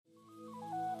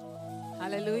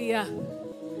Hallelujah.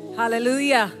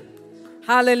 Hallelujah.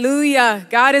 Hallelujah.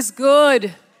 God is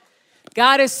good.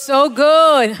 God is so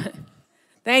good.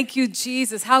 Thank you,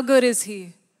 Jesus. How good is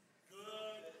He?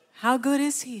 How good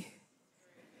is He?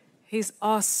 He's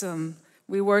awesome.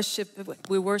 We worship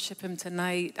Him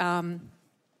tonight.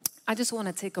 I just want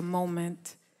to take a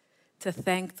moment to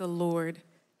thank the Lord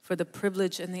for the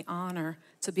privilege and the honor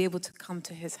to be able to come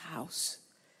to His house.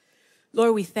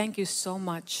 Lord, we thank you so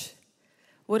much.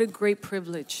 What a great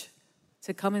privilege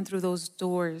to come in through those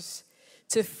doors,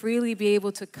 to freely be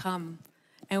able to come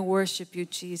and worship you,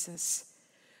 Jesus.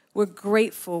 We're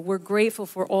grateful. We're grateful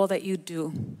for all that you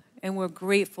do, and we're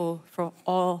grateful for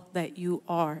all that you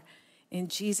are. In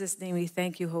Jesus' name, we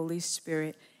thank you, Holy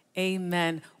Spirit.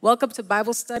 Amen. Welcome to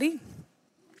Bible study.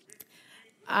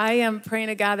 I am praying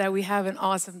to God that we have an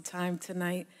awesome time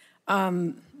tonight.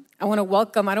 I want to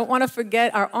welcome, I don't want to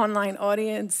forget our online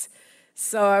audience.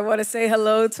 So I want to say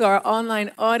hello to our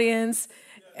online audience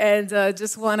and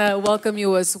just want to welcome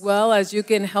you as well, as you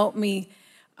can help me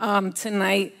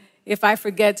tonight. If I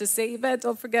forget to say, Yvette,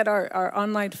 don't forget our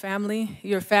online family,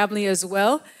 your family as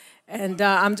well. And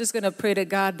I'm just going to pray to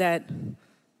God that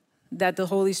the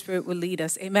Holy Spirit will lead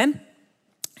us. Amen.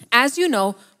 As you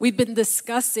know, we've been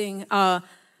discussing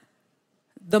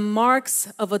the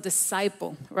marks of a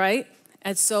disciple, right?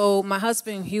 And so my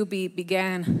husband, Hubie,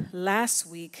 began last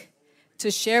week to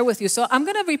share with you. So I'm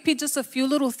going to repeat just a few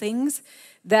little things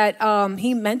that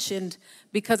he mentioned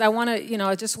because I want to,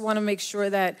 I just want to make sure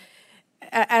that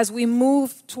as we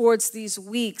move towards these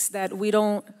weeks that we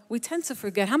tend to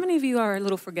forget. How many of you are a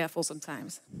little forgetful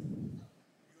sometimes?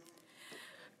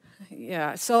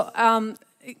 Yeah. So,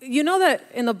 you know that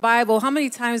in the Bible, how many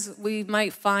times we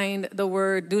might find the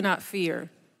word do not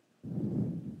fear?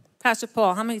 Pastor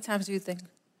Paul, how many times do you think?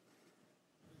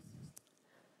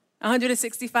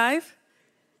 165?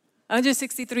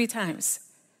 163 times.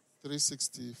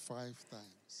 365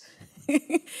 times.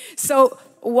 So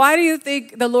why do you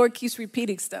think the Lord keeps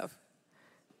repeating stuff?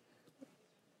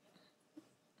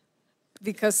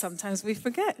 Because sometimes we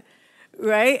forget,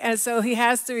 right? And so he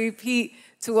has to repeat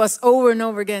to us over and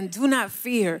over again, do not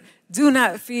fear, do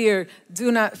not fear, do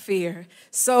not fear.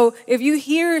 So if you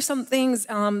hear some things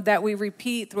that we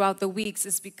repeat throughout the weeks,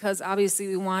 it's because obviously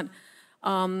we want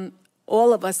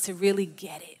all of us to really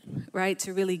get it, right?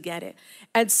 To really get it.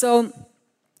 And so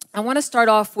I want to start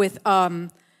off with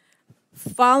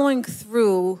following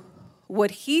through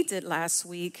what he did last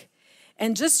week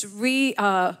and just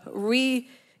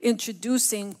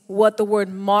reintroducing what the word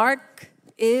mark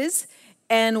is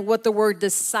and what the word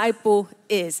disciple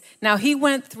is. Now, he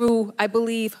went through, I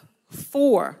believe,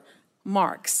 4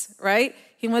 marks, right?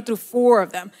 He went through 4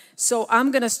 of them. So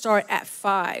I'm going to start at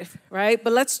 5, right?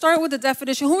 But let's start with the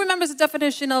definition. Who remembers the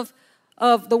definition of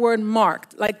the word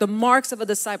marked? Like the marks of a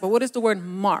disciple. What is the word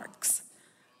marks?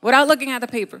 Without looking at the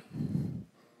paper.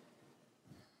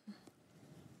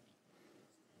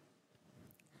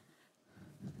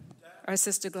 Our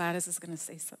sister Gladys is going to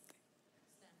say something.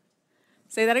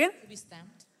 Say that again? To be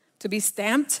stamped. To be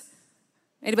stamped.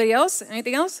 Anybody else?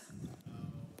 Anything else?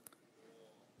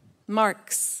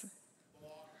 Marks.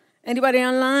 Anybody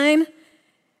online?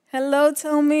 Hello,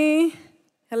 Tommy.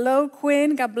 Hello,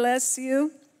 Quinn. God bless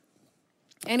you.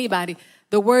 Anybody?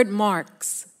 The word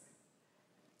marks.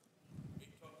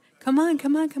 Come on.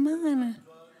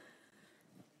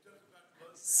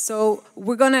 So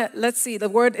we're going to, let's see, the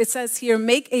word, it says here,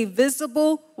 make a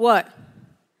visible what?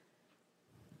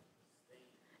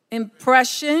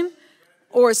 Impression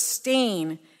or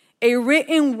stain. A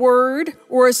written word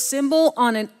or a symbol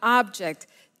on an object,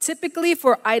 typically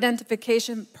for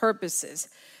identification purposes.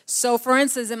 So for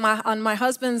instance, on my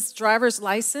husband's driver's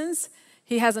license,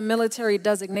 he has a military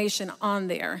designation on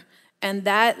there. And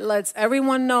that lets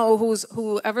everyone know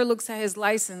whoever looks at his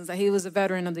license that he was a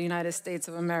veteran of the United States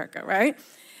of America, right?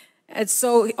 And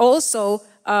so also,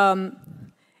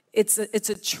 it's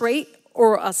a trait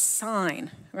or a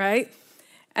sign, right?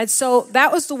 And so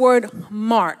that was the word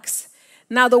marks.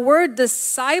 Now the word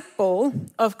disciple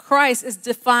of Christ is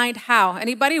defined how?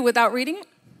 Anybody without reading it?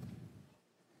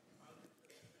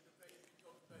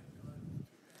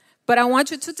 But I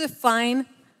want you to define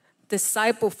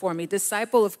disciple for me,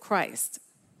 disciple of Christ.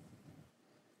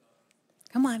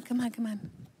 Come on.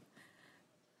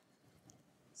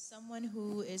 Someone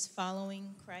who is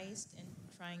following Christ and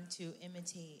trying to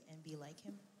imitate and be like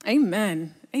him.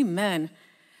 Amen.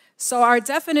 So our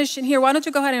definition here, why don't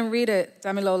you go ahead and read it,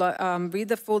 Damilola? Read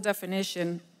the full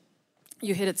definition.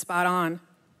 You hit it spot on.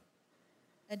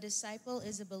 A disciple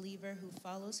is a believer who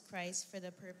follows Christ for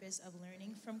the purpose of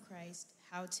learning from Christ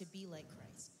how to be like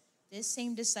Christ. This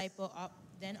same disciple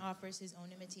then offers his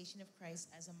own imitation of Christ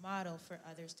as a model for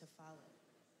others to follow.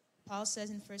 Paul says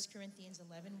in 1 Corinthians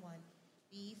 11:1,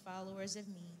 "Be followers of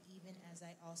me, even as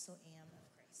I also am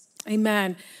of Christ."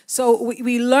 Amen. So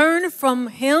we learn from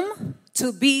him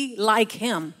to be like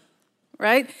him,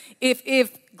 right?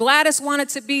 If Gladys wanted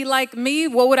to be like me,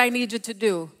 what would I need you to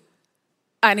do?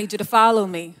 I need you to follow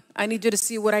me. I need you to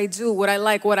see what I do, what I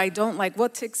like, what I don't like,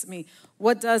 what ticks me,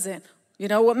 what doesn't. You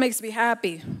know, what makes me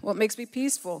happy, what makes me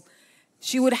peaceful.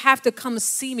 She would have to come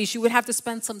see me. She would have to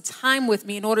spend some time with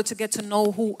me in order to get to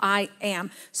know who I am.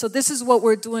 So this is what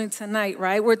we're doing tonight,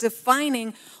 right? We're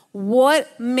defining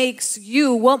what makes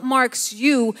you, what marks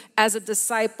you as a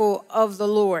disciple of the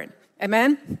Lord.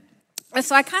 Amen? And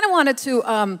so I kind of wanted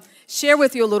to share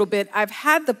with you a little bit. I've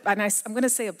had I'm going to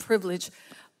say a privilege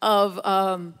of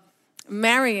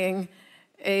marrying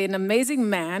an amazing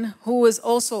man who was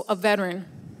also a veteran,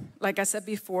 like I said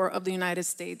before, of the United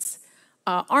States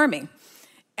Army.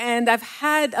 And I've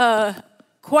had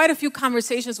quite a few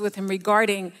conversations with him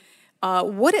regarding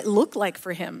what it looked like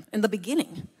for him in the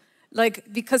beginning.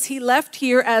 Like, because he left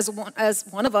here as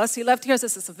one of us, he left here as a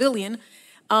civilian,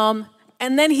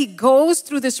 and then he goes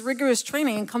through this rigorous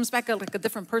training and comes back like a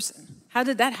different person. How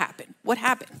did that happen? What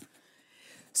happened?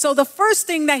 So the first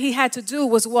thing that he had to do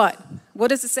was what? What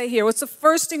does it say here? What's the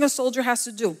first thing a soldier has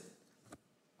to do?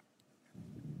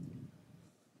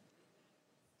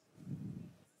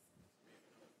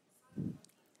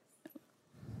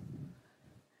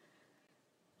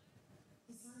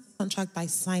 Contract by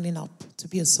signing up to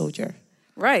be a soldier.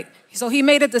 Right. So he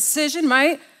made a decision,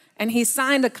 right? And he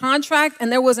signed a contract,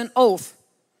 and there was an oath.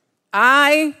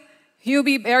 I,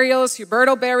 Hubie Barrios,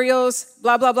 Huberto Barrios,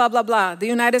 blah, blah, blah, blah, blah, the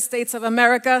United States of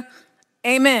America,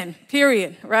 amen,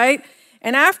 period, right?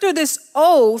 And after this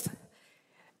oath,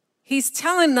 he's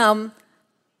telling them,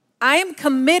 I am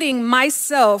committing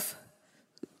myself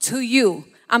to you.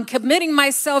 I'm committing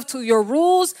myself to your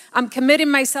rules. I'm committing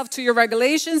myself to your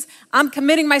regulations. I'm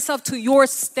committing myself to your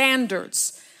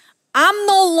standards. I'm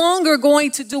no longer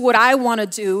going to do what I want to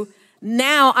do.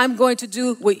 Now I'm going to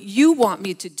do what you want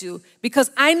me to do, because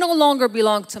I no longer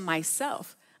belong to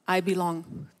myself. I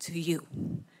belong to you.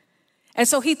 And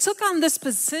so he took on this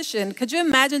position. Could you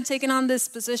imagine taking on this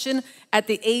position at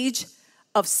the age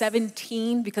of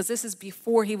 17? Because this is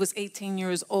before he was 18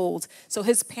 years old. So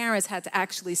his parents had to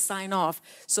actually sign off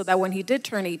so that when he did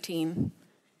turn 18,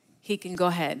 he can go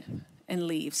ahead and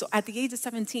leave. So at the age of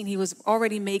 17, he was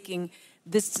already making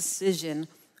this decision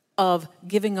of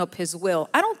giving up his will.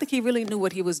 I don't think he really knew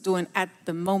what he was doing at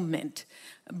the moment,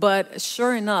 but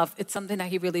sure enough, it's something that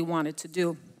he really wanted to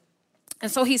do. And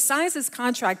so he signs his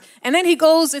contract, and then he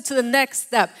goes into the next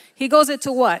step. He goes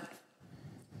into what?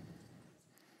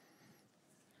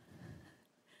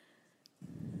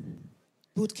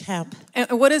 Boot camp.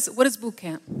 And what is boot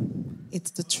camp?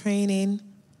 It's the training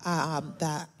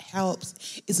that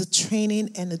helps. It's a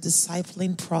training and a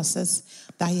discipling process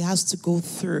that he has to go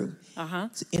through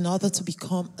in order to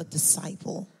become a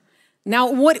disciple.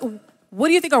 Now, what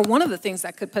do you think are one of the things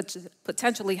that could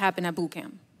potentially happen at boot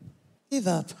camp? Give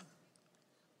up.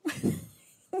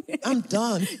 I'm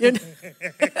done.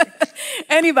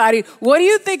 Anybody, what do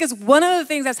you think is one of the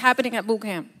things that's happening at boot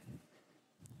camp?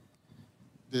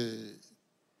 The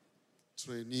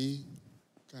trainee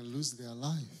can lose their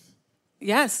life.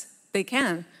 Yes, they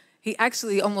can. He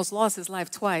actually almost lost his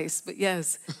life twice, but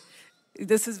yes,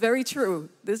 this is very true.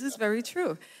 This is very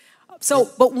true. So,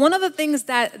 but one of the things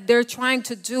that they're trying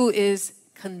to do is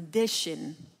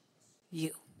condition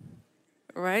you,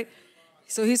 right?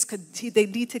 So they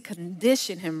need to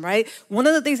condition him, right? One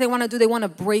of the things they want to do, they want to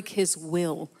break his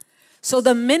will. So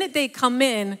the minute they come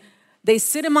in, they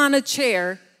sit him on a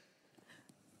chair,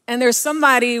 and there's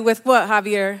somebody with what,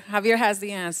 Javier? Javier has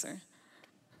the answer.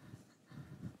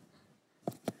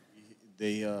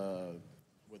 They,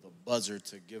 with a buzzer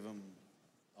to give him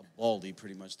a baldy,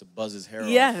 pretty much, to buzz his hair off.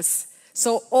 Yes.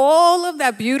 So all of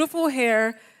that beautiful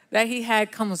hair that he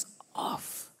had comes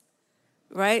off,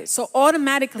 right? So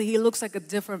automatically he looks like a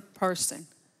different person.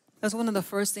 That's one of the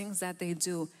first things that they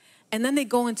do. And then they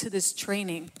go into this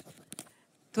training.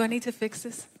 Do I need to fix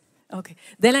this? Okay.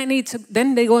 Then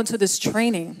they go into this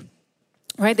training,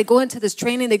 right? They go into this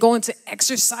training. They go into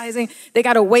exercising. They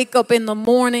got to wake up in the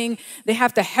morning. They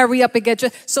have to hurry up and get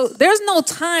dressed. So there's no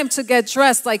time to get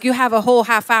dressed like you have a whole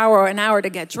half hour or an hour to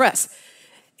get dressed.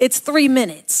 It's 3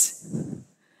 minutes.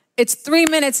 It's 3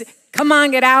 minutes. Come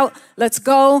on, get out. Let's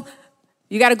go.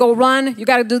 You got to go run. You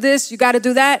got to do this. You got to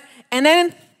do that. And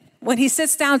then when he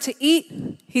sits down to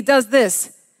eat, he does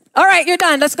this. All right, you're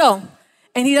done. Let's go.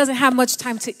 And he doesn't have much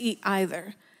time to eat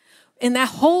either. In that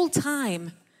whole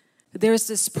time, there's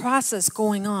this process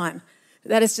going on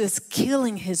that is just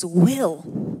killing his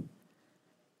will.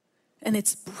 And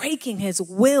it's breaking his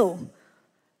will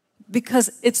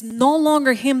because it's no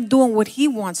longer him doing what he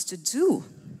wants to do,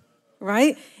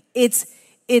 right? It's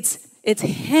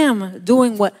him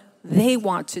doing what they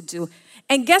want to do.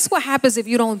 And guess what happens if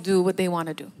you don't do what they want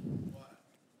to do?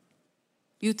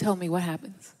 You tell me what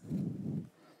happens.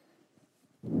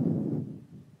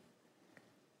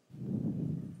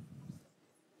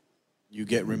 You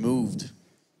get removed.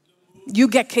 You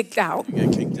get kicked out. You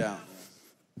get kicked out.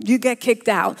 You get kicked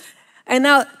out. And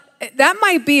now, that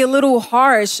might be a little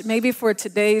harsh, maybe for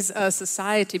today's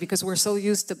society, because we're so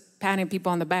used to patting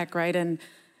people on the back, right? And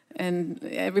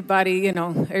everybody,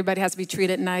 everybody has to be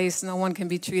treated nice. No one can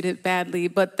be treated badly.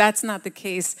 But that's not the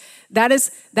case. That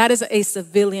is a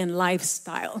civilian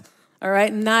lifestyle, all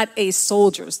right? Not a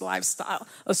soldier's lifestyle.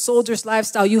 A soldier's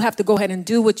lifestyle, you have to go ahead and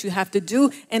do what you have to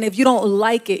do. And if you don't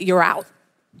like it, you're out.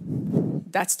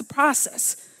 That's the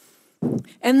process.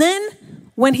 And then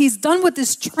when he's done with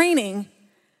this training,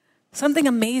 something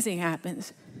amazing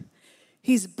happens.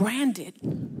 He's branded.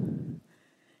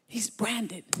 He's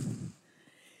branded.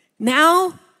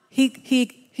 Now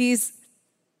he's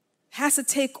has to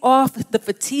take off the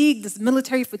fatigue, this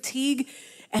military fatigue,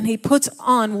 and he puts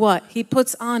on what? He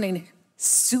puts on a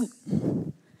suit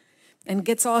and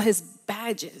gets all his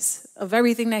badges of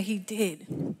everything that he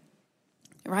did.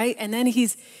 Right? And then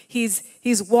he's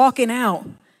walking out.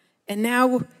 And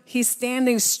now he's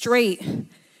standing straight.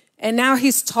 And now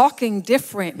he's talking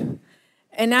different.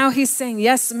 And now he's saying,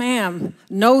 yes, ma'am.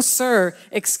 No, sir.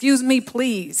 Excuse me,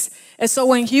 please. And so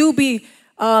when Hubie,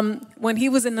 when he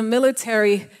was in the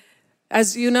military,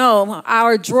 as you know,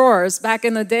 our drawers back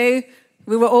in the day,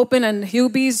 we were open and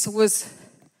Hubie's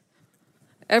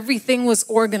everything was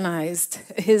organized.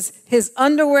 His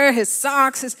underwear, his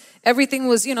socks, everything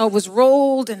was, was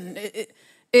rolled and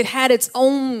it had its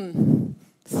own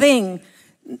thing.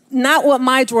 Not what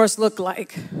my drawers look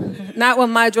like. Not what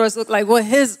my drawers look like. What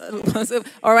his was.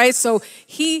 All right. So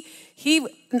he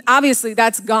obviously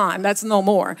that's gone. That's no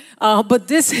more. But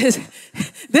this is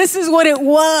what it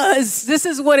was. This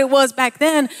is what it was back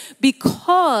then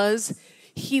because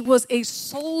he was a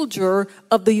soldier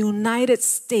of the United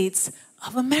States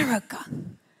of America.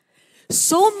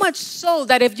 So much so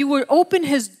that if you would open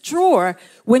his drawer,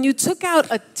 when you took out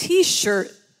a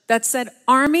T-shirt that said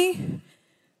Army,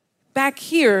 back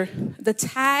here, the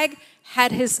tag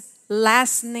had his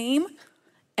last name,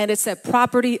 and it said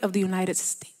property of the United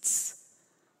States.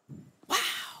 Wow.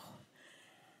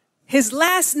 His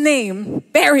last name,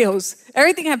 Barrios.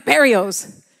 Everything had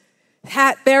Barrios.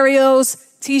 Hat Barrios,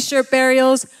 T-shirt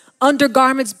Barrios,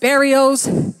 undergarments Barrios.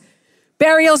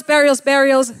 Barrios.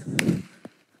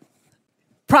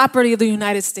 Property of the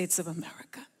United States of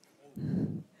America.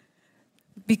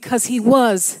 Because he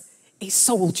was a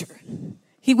soldier.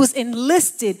 He was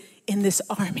enlisted in this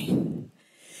army.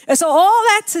 And so all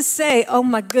that to say, oh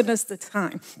my goodness, the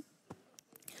time.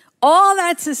 All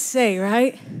that to say,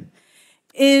 right,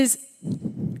 is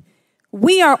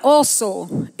we are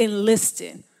also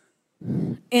enlisted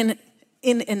in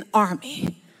an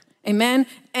army. Amen?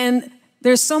 And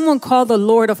there's someone called the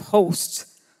Lord of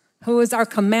Hosts, who is our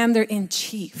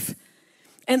commander-in-chief.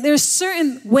 And there's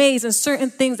certain ways and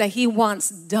certain things that he wants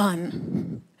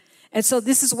done. And so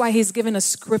this is why he's given us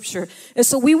scripture. And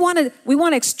so we want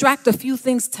to extract a few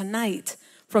things tonight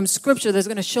from scripture that's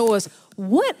going to show us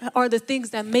what are the things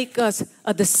that make us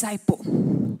a disciple.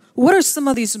 What are some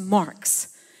of these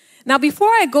marks? Now, before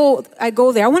I go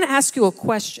there, I want to ask you a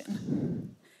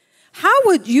question. How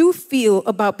would you feel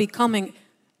about becoming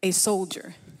a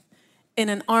soldier in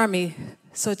an army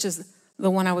such as the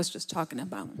one I was just talking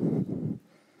about?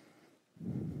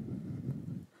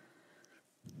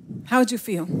 How would you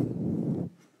feel?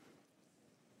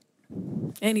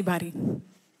 Anybody?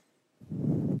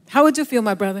 How would you feel,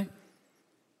 my brother?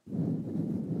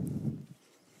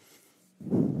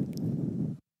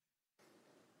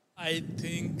 I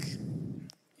think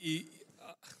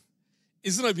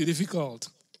it's going to be difficult,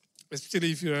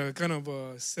 especially if you're a kind of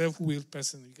a self-willed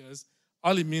person, because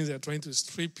all it means they're trying to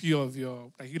strip you of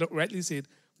your, like you rightly said,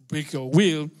 break your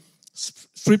will,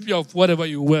 strip you of whatever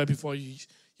you were before you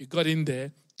got in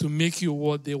there to make you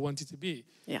what they want you to be.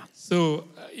 Yeah. So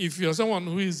if you're someone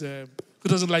who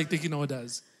doesn't like taking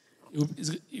orders,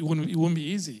 it won't be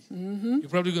easy. Mm-hmm. You're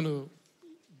probably going to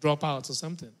drop out or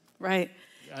something. Right.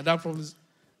 And that probably is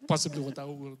possibly what I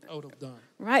would have done.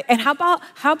 Right. And how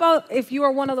about if you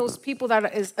are one of those people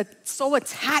that is so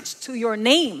attached to your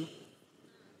name?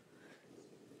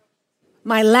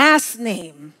 My last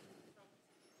name.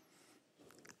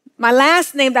 My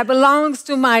last name that belongs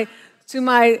to my to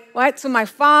my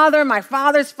father, my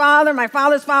father's father, my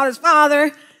father's father's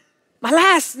father, my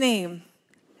last name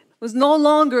was no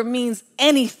longer means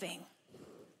anything.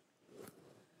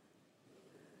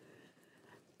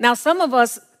 Now, some of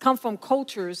us come from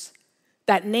cultures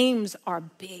that names are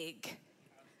big.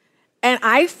 And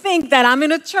I think that I'm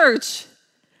in a church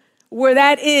where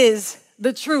that is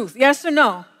the truth. Yes or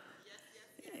no?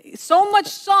 So much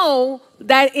so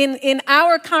that in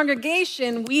our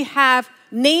congregation, we have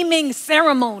naming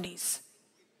ceremonies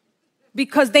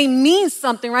because they mean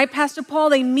something, right, Pastor Paul?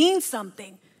 They mean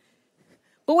something.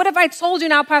 But what if I told you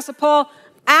now, Pastor Paul,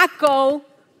 Akko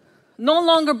no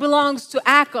longer belongs to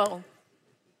Akko?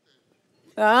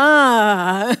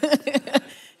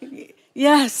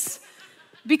 Yes,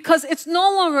 because it's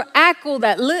no longer Akko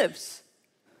that lives,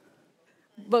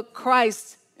 but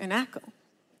Christ and Akko.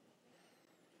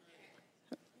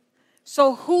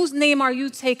 So whose name are you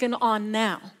taking on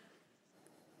now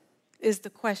is the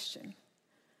question.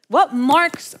 What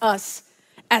marks us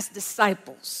as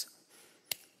disciples?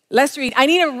 Let's read. I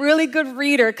need a really good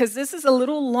reader because this is a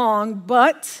little long,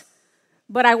 but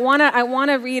I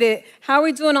wanna read it. How are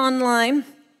we doing online?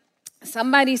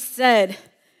 Somebody said,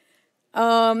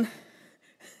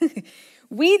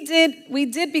 we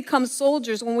did become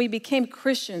soldiers when we became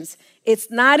Christians.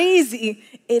 It's not easy.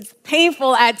 It's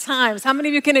painful at times. How many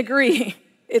of you can agree?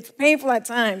 It's painful at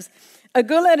times. A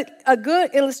good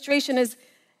illustration is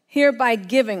hereby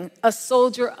giving, a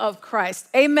soldier of Christ.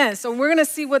 Amen. So we're going to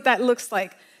see what that looks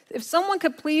like. If someone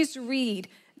could please read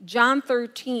John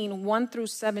 13, 1 through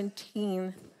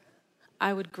 17,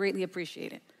 I would greatly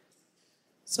appreciate it.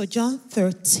 So John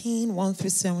 13, 1 through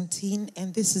 17,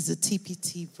 and this is the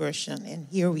TPT version, and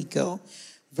here we go.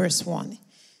 Verse 1.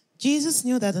 Jesus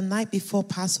knew that the night before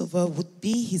Passover would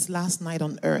be his last night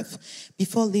on earth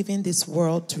before leaving this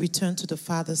world to return to the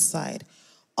Father's side.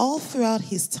 All throughout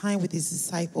his time with his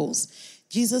disciples,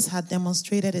 Jesus had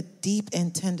demonstrated a deep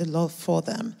and tender love for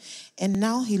them, and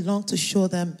now he longed to show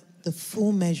them the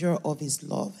full measure of his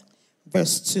love.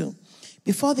 Verse 2.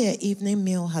 Before their evening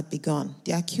meal had begun,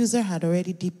 the accuser had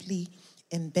already deeply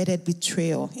embedded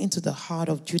betrayal into the heart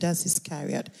of Judas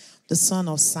Iscariot, the son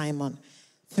of Simon.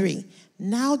 3.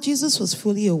 Now Jesus was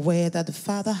fully aware that the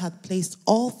Father had placed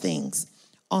all things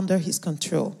under his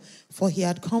control, for he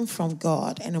had come from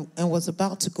God and was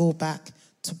about to go back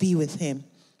to be with him.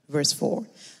 Verse 4.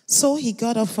 So he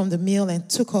got up from the meal and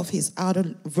took off his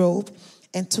outer robe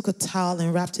and took a towel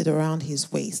and wrapped it around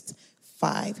his waist.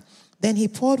 5. Then he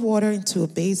poured water into a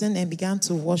basin and began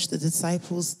to wash the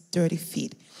disciples' dirty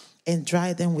feet and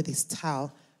dry them with his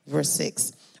towel. Verse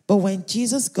 6. But when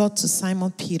Jesus got to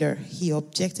Simon Peter, he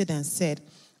objected and said,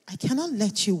 I cannot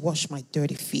let you wash my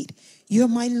dirty feet. You're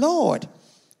my Lord.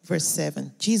 Verse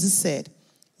 7. Jesus said,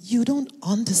 you don't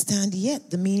understand yet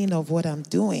the meaning of what I'm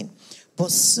doing, but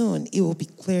soon it will be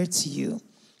clear to you.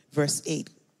 Verse 8.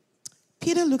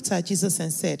 Peter looked at Jesus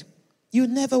and said, you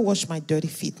never wash my dirty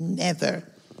feet, never.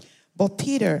 But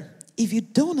Peter, if you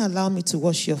don't allow me to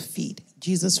wash your feet,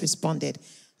 Jesus responded,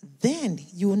 then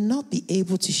you will not be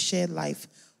able to share life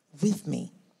with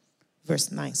me.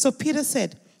 Verse 9. So Peter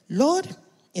said, Lord,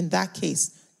 in that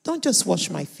case, don't just wash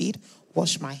my feet,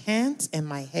 wash my hands and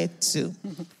my head too.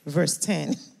 Verse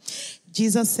 10.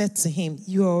 Jesus said to him,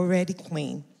 you are already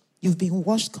clean. You've been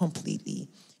washed completely,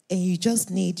 and you just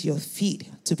need your feet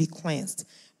to be cleansed.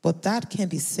 But that can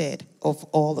be said of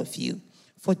all of you.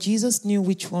 For Jesus knew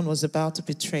which one was about to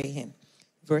betray him.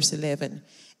 Verse 11.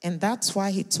 And that's why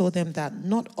he told them that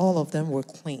not all of them were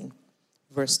clean.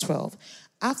 Verse 12.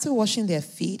 After washing their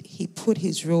feet, he put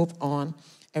his robe on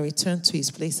and returned to his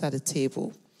place at the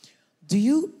table. Do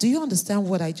you understand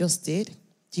what I just did?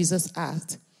 Jesus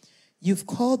asked. You've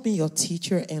called me your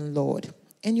teacher and Lord.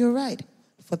 And you're right,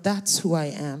 for that's who I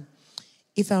am.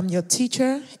 If I'm your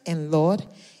teacher and Lord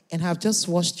and have just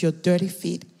washed your dirty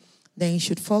feet, then you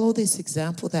should follow this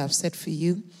example that I've set for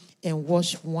you and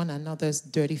wash one another's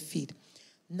dirty feet.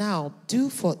 Now, do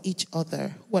for each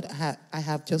other what I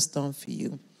have just done for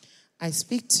you. I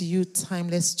speak to you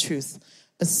timeless truth.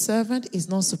 A servant is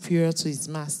not superior to his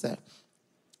master,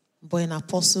 but an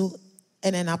apostle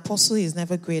is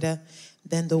never greater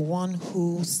than the one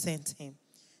who sent him.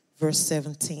 Verse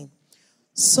 17.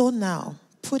 So now,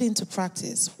 put into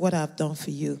practice what I've done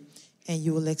for you, and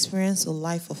you will experience a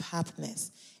life of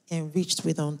happiness enriched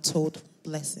with untold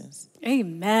blessings.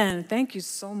 Amen. Thank you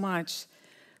so much.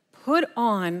 Put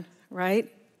on, right?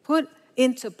 Put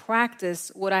into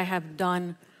practice what I have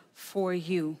done for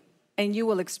you, and you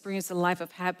will experience a life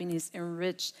of happiness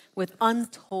enriched with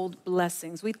untold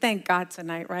blessings. We thank God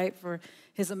tonight, right, for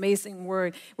his amazing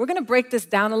word. We're going to break this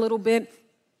down a little bit.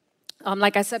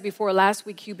 Like I said before, last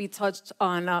week, QB touched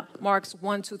on Marks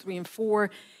 1, 2, 3, and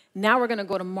 4. Now we're going to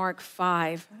go to Mark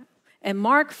 5. And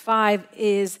Mark 5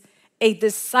 is a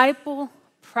disciple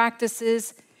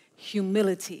practices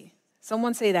humility.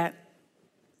 Someone say that.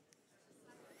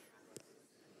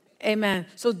 Amen.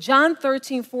 So John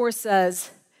 13:4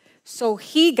 says, so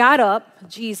he got up,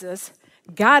 Jesus,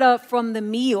 got up from the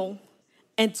meal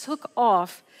and took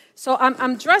off. So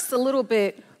I'm dressed a little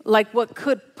bit like what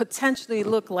could potentially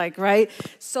look like, right?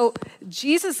 So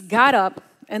Jesus got up,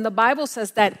 and the Bible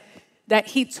says that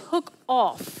he took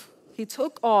off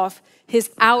his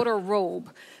outer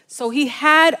robe. So he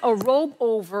had a robe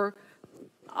over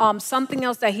something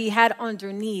else that he had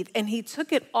underneath, and he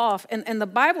took it off. And the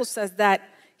Bible says that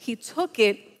he took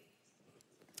it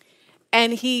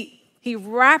and he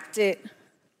wrapped it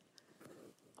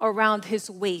around his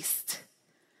waist.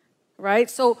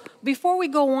 Right? So before we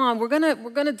go on, we're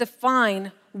gonna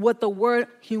define what the word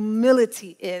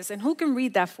humility is. And who can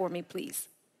read that for me, please?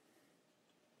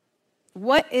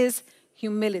 What is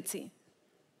humility?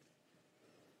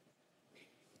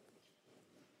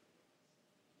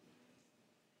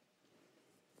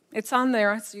 It's on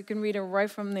there, so you can read it right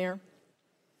from there.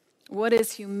 What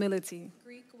is humility?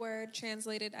 Greek word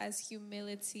translated as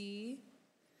humility,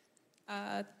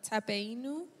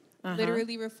 tapeinu,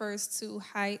 literally refers to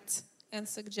height and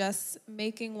suggests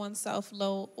making oneself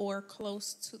low or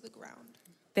close to the ground.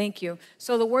 Thank you.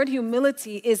 So the word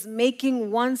humility is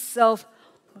making oneself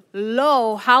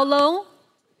low. How low?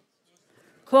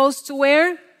 Close to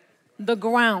where? The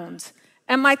ground.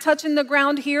 Am I touching the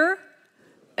ground here?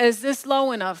 Is this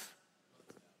low enough?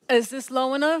 Is this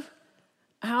low enough?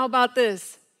 How about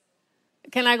this?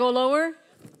 Can I go lower?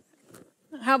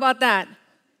 How about that?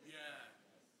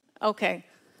 Yeah. Okay.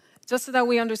 Just so that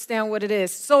we understand what it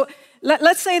is. So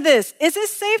let's say this. Is it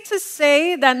safe to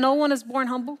say that no one is born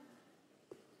humble?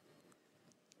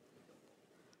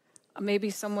 Maybe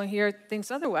someone here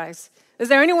thinks otherwise. Is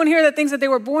there anyone here that thinks that they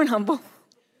were born humble?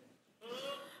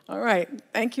 All right.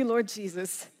 Thank you, Lord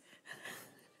Jesus.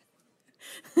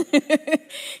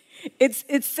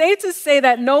 It's safe to say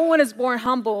that no one is born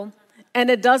humble and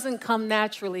it doesn't come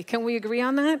naturally. Can we agree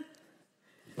on that?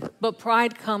 But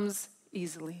pride comes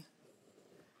easily.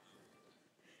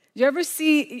 You ever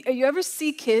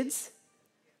see kids?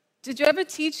 Did you ever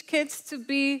teach kids to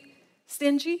be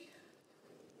stingy?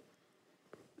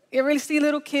 You ever see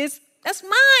little kids? That's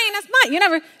mine, that's mine. You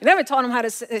never taught them how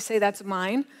to say that's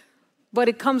mine, but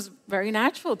it comes very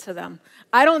natural to them.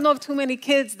 I don't know of too many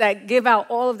kids that give out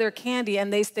all of their candy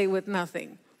and they stay with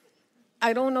nothing.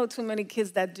 I don't know too many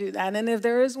kids that do that. And if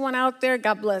there is one out there,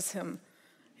 God bless him.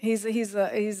 He's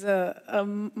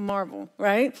a marvel,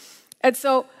 right? And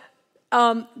so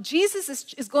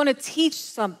Jesus is going to teach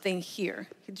something here.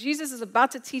 Jesus is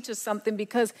about to teach us something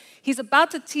because he's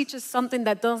about to teach us something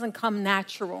that doesn't come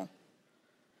natural.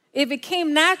 If it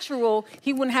came natural,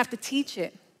 he wouldn't have to teach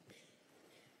it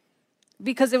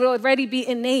because it would already be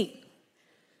innate.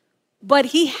 But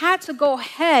he had to go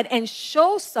ahead and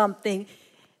show something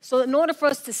so in order for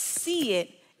us to see it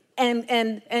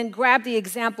and grab the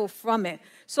example from it.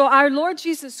 So our Lord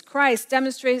Jesus Christ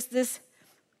demonstrates this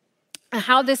and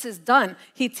how this is done.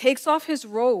 He takes off his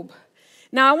robe.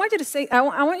 Now, I want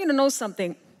you to know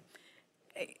something.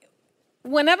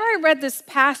 Whenever I read this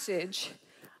passage,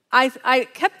 I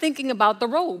kept thinking about the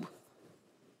robe.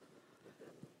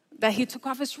 That he took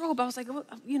off his robe. I was like,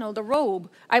 the robe.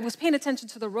 I was paying attention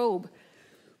to the robe.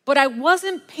 But I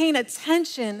wasn't paying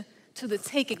attention to the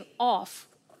taking off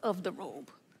of the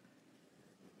robe,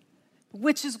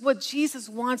 which is what Jesus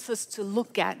wants us to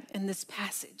look at in this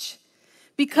passage.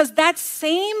 Because that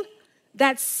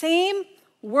same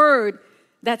word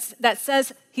that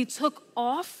says he took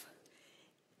off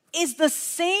is the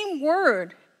same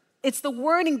word. It's the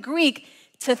word in Greek,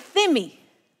 tethimi,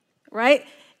 right?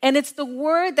 And it's the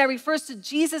word that refers to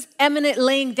Jesus eminent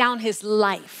laying down his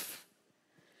life.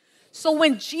 So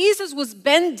when Jesus was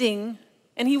bending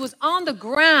and he was on the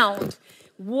ground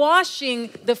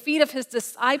washing the feet of his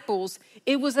disciples,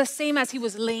 it was the same as he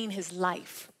was laying his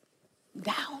life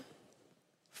down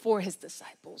for his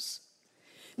disciples.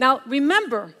 Now,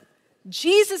 remember,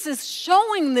 Jesus is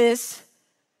showing this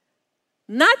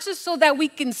not just so that we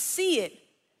can see it,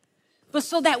 but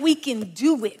so that we can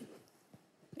do it.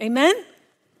 Amen?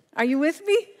 Are you with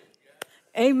me?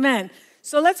 Amen.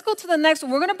 So let's go to the next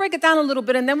one. We're going to break it down a little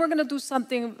bit, and then we're going to do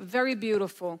something very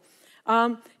beautiful.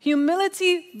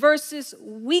 Humility versus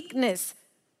weakness.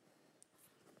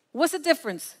 What's the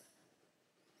difference?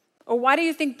 Or why do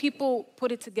you think people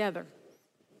put it together?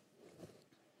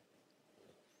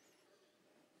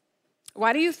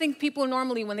 Why do you think people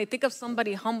normally, when they think of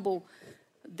somebody humble,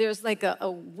 there's like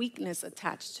a weakness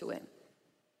attached to it.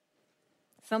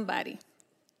 Somebody.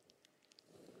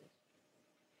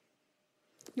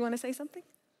 You want to say something?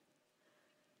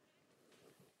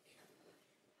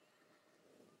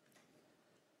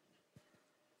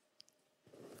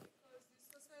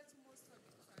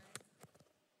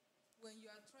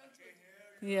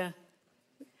 Yeah.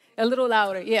 A little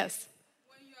louder, yes.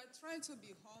 When you are trying to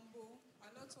be humble, a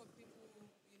lot of people,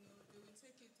 they will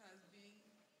take it as being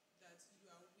that you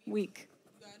are weak.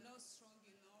 You are not strong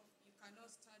enough. You cannot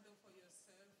stand up for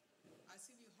yourself. As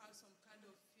if you have some kind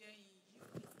of fear in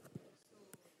you.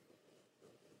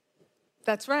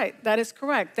 That's right. That is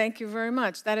correct. Thank you very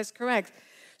much. That is correct.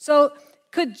 So,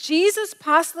 could Jesus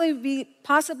possibly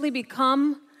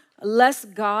become less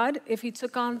God if he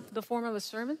took on the form of a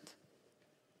servant?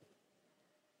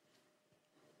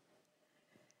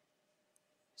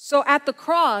 So at the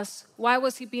cross, why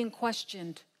was he being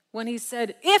questioned when he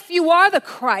said, if you are the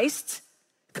Christ,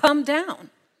 come down?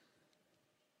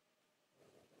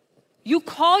 You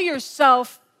call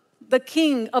yourself the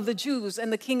King of the Jews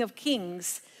and the King of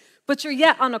Kings, but you're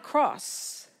yet on a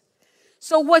cross.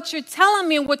 So what you're telling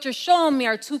me and what you're showing me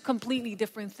are two completely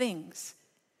different things.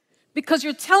 Because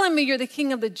you're telling me you're the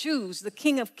King of the Jews, the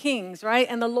King of Kings, right?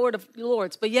 And the Lord of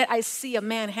Lords, but yet I see a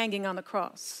man hanging on the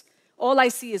cross. All I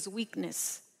see is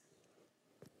weakness.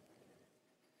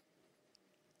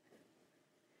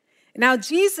 Now,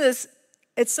 Jesus,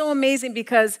 it's so amazing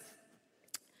because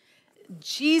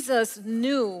Jesus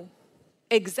knew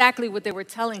exactly what they were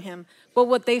telling him. But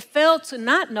what they failed to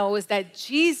not know is that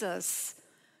Jesus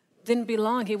didn't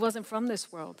belong. He wasn't from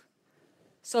this world.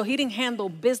 So he didn't handle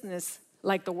business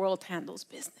like the world handles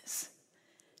business,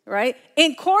 right?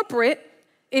 In corporate,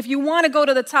 if you want to go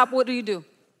to the top, what do?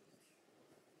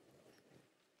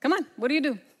 Come on, what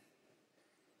do?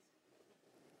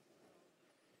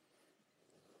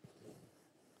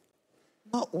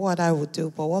 Not what I would do,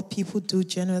 but what people do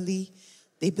generally.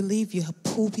 They believe you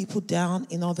pull people down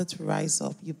in order to rise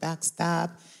up. You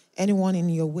backstab anyone in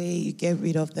your way, you get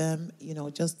rid of them,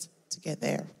 just to get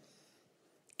there.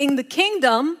 In the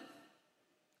kingdom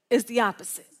is the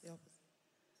opposite.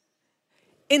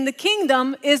 In the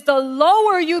kingdom is the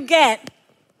lower you get,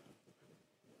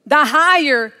 the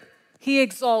higher he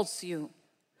exalts you.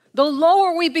 The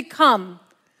lower we become,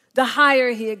 the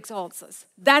higher he exalts us.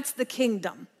 That's the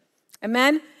kingdom.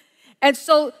 Amen? And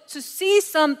so to see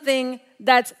something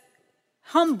that's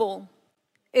humble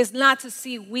is not to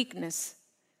see weakness,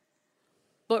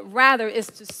 but rather is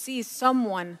to see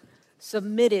someone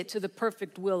submitted to the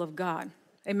perfect will of God.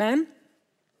 Amen?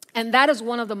 And that is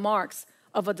one of the marks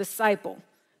of a disciple.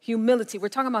 Humility. We're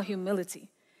talking about humility.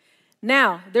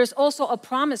 Now, there's also a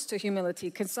promise to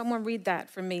humility. Can someone read that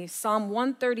for me? Psalm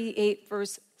 138,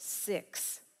 verse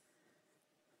 6.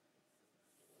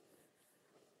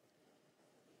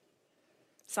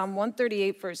 Psalm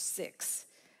 138, verse 6.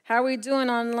 How are we doing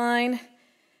online?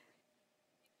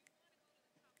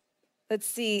 Let's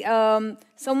see.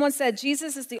 Someone said,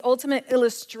 Jesus is the ultimate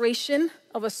illustration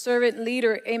of a servant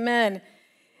leader. Amen.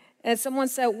 And someone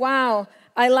said, wow,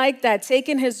 I like that.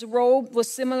 Taking his robe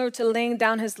was similar to laying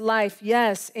down his life.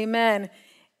 Yes, amen.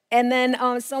 And then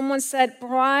someone said,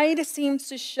 pride seems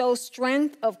to show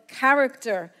strength of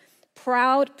character.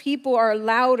 Proud people are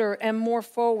louder and more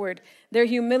forward. Their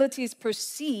humility is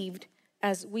perceived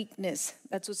as weakness.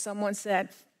 That's what someone said.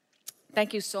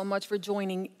 Thank you so much for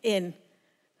joining in.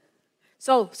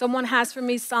 So, someone has for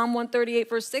me Psalm 138,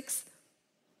 verse 6.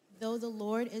 Though the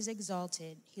Lord is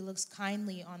exalted, he looks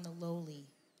kindly on the lowly.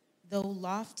 Though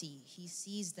lofty, he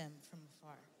sees them from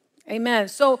afar. Amen.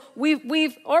 So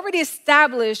we've already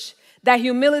established that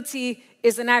humility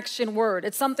is an action word.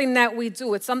 It's something that we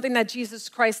do. It's something that Jesus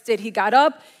Christ did. He got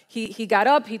up, he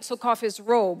took off his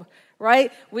robe,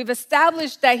 right? We've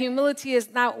established that humility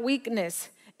is not weakness.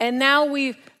 And now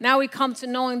we come to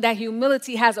knowing that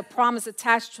humility has a promise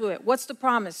attached to it. What's the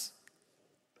promise?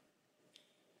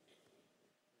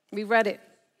 We read it.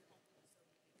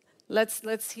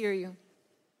 Let's hear you.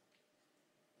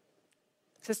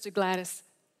 Sister Gladys.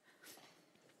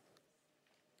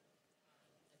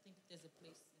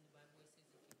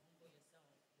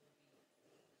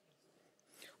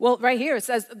 Well, right here it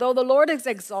says, though the Lord is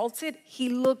exalted, he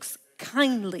looks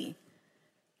kindly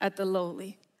at the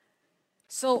lowly.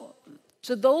 So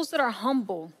to those that are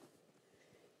humble,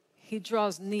 he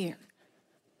draws near.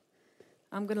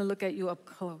 I'm going to look at you up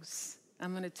close.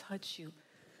 I'm going to touch you.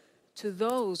 To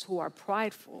those who are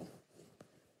prideful,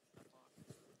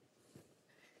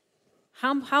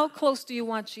 how close do you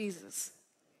want Jesus?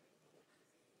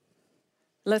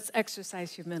 Let's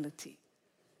exercise humility.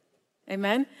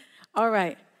 Amen? All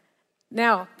right.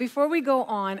 Now, before we go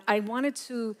on, I wanted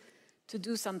to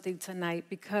do something tonight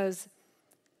because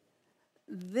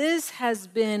this has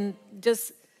been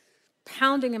just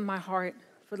pounding in my heart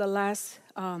for the last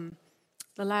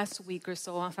week or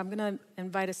so. If I'm going to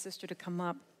invite a sister to come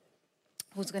up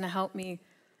who's going to help me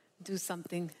do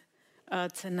something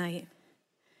tonight.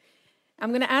 I'm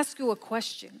going to ask you a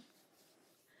question.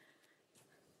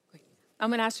 I'm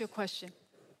going to ask you a question.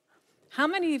 How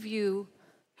many of you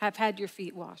have had your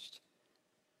feet washed?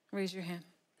 Raise your hand.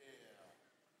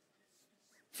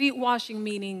 Feet washing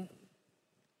meaning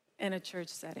in a church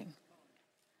setting,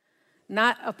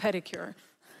 not a pedicure.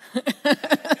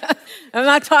 I'm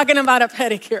not talking about a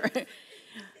pedicure.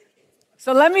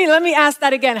 So let me ask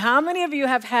that again. How many of you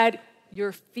have had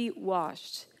your feet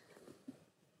washed?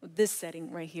 This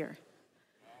setting right here.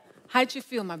 How'd you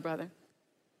feel, my brother?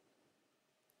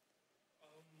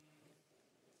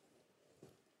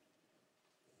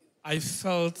 I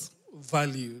felt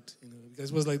valued,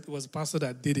 because it was a pastor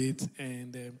that did it,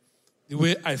 and the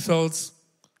way I felt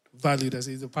valued as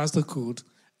the pastor could,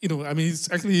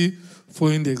 it's actually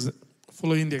following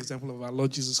the example of our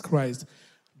Lord Jesus Christ.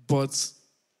 But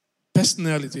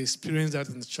personally, to experience that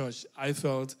in the church, I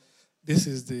felt this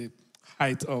is the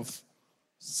height of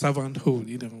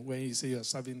servanthood. When you say you're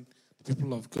serving the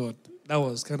people of God, that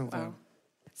was kind of wow.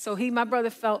 So my brother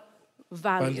felt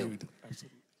valued. Absolutely.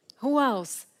 Who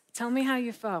else? Tell me how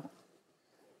you felt.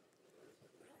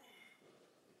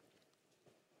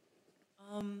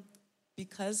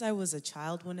 Because I was a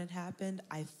child when it happened,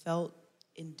 I felt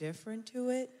indifferent to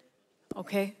it.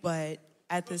 Okay. But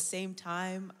at the same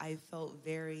time, I felt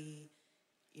very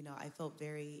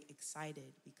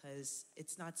excited because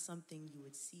it's not something you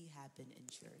would see happen in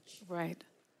church. Right.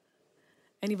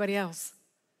 Anybody else?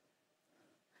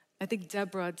 I think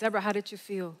Deborah, how did you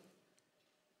feel?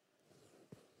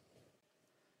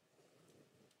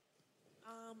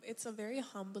 It's a very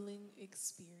humbling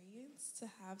experience to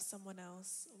have someone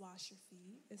else wash your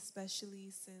feet, especially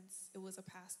since it was a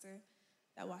pastor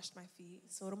that washed my feet.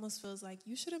 So it almost feels like,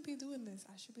 you shouldn't be doing this.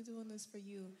 I should be doing this for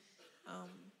you.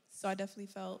 So I definitely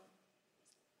felt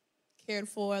cared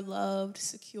for, loved,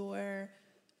 secure,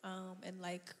 and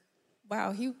like,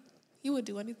 wow, he would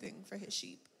do anything for his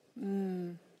sheep.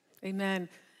 Amen.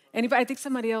 Anybody? I think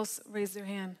somebody else raised their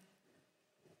hand.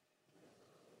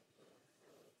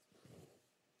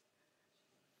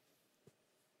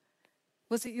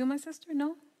 Was it you, my sister?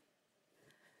 No?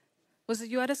 Was it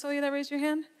you, Adesoya, that raised your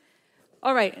hand?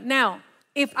 All right. Now,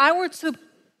 if I were to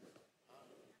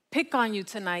pick on you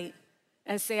tonight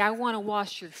and say, I want to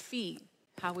wash your feet,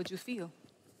 how would you feel?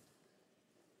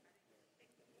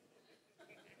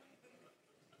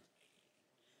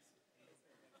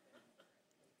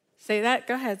 Say that.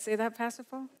 Go ahead. Say that, Pastor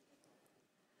Paul.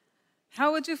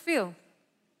 How would you feel?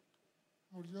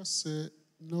 I would just say,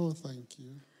 no, thank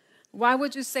you. Why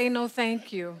would you say no,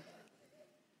 thank you?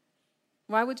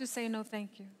 Why would you say no,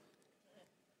 thank you?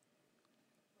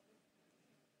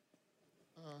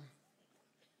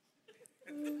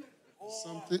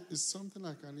 It's something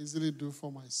I can easily do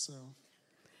for myself.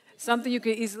 Something you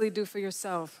can easily do for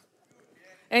yourself.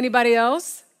 Anybody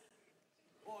else?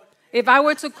 If I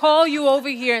were to call you over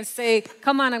here and say,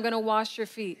 come on, I'm going to wash your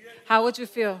feet, how would you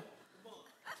feel?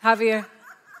 Javier?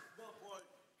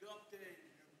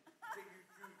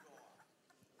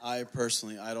 I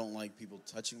don't like people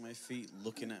touching my feet,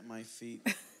 looking at my feet.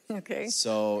 Okay.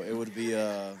 So it would be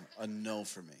a no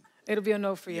for me. It'll be a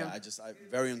no for you. Yeah, I'm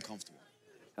very uncomfortable.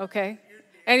 Okay.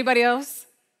 Anybody else?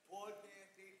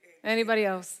 Anybody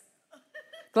else?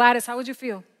 Gladys, how would you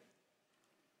feel?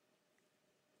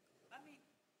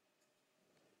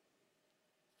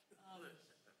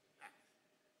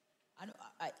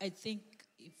 I think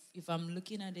if I'm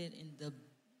looking at it in the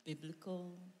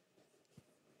biblical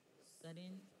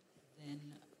setting, then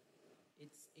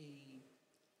it's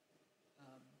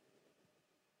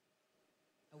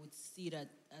I would see that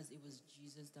as it was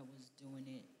Jesus that was doing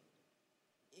it.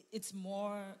 It's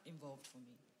more involved for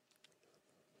me.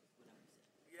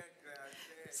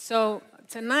 So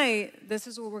tonight, this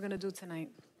is what we're going to do tonight.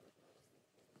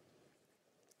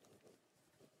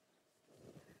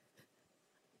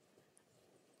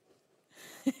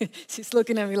 She's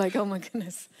looking at me like, oh my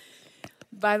goodness.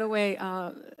 By the way,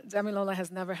 Damilola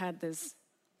has never had this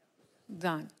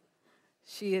done.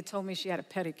 She had told me she had a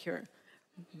pedicure,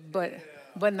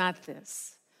 but not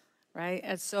this, right?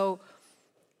 And so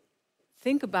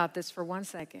think about this for 1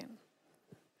 second.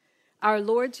 Our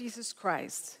Lord Jesus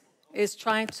Christ is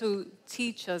trying to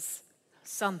teach us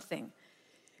something.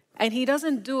 And he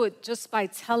doesn't do it just by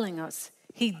telling us.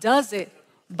 He does it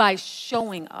by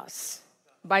showing us.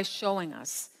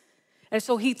 And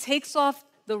so he takes off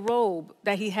the robe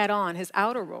that he had on, his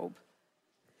outer robe,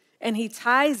 and he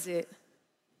ties it,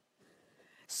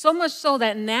 so much so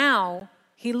that now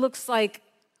he looks like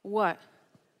what?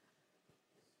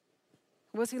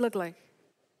 What's he look like?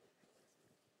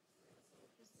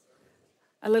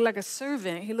 I look like a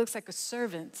servant. He looks like a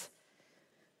servant.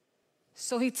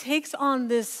 So he takes on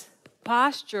this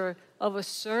posture of a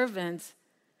servant,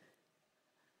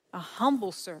 a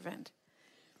humble servant.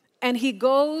 And he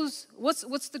goes,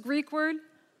 what's the Greek word?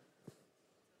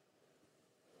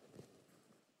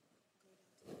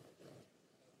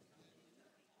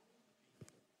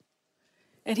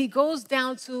 And he goes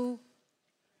down to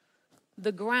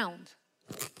the ground,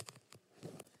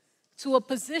 to a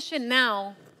position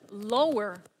now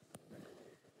lower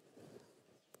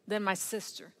than my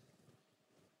sister.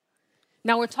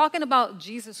 Now we're talking about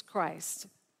Jesus Christ.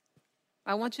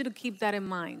 I want you to keep that in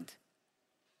mind.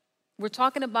 We're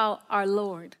talking about our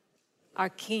Lord, our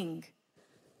King,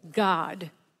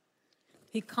 God.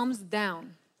 He comes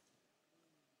down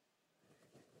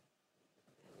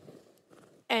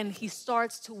and he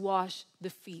starts to wash the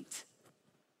feet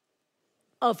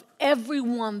of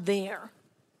everyone there.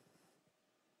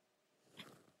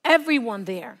 Everyone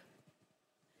there.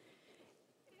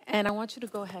 And I want you to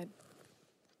go ahead.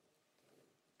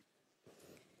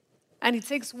 And he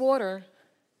takes water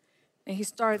and he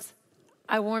starts,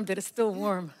 I warmed it, it's still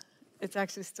warm. It's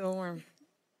actually still warm.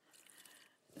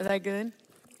 Is that good?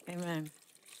 Amen.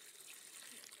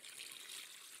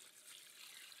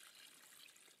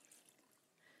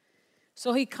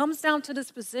 So he comes down to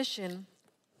this position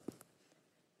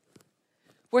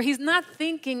where he's not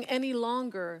thinking any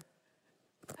longer,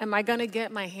 am I going to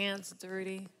get my hands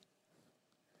dirty?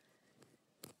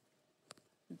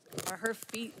 Are her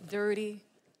feet dirty?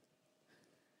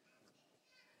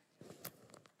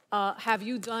 Have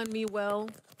you done me well?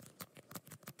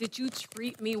 Did you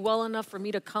treat me well enough for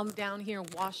me to come down here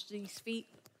and wash these feet?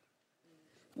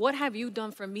 What have you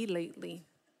done for me lately?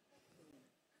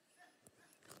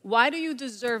 Why do you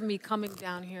deserve me coming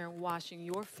down here and washing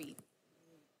your feet?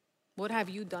 What have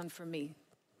you done for me?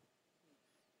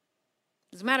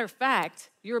 As a matter of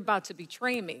fact, you're about to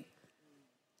betray me.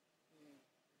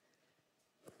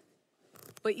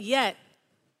 But yet,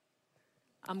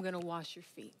 I'm going to wash your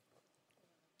feet.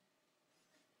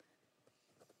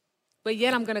 But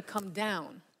yet, I'm going to come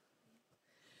down.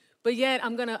 But yet,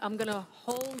 I'm going to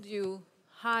hold you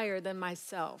higher than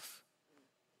myself.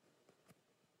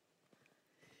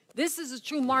 This is a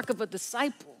true mark of a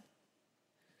disciple,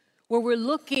 where we're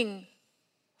looking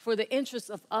for the interests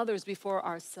of others before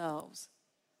ourselves.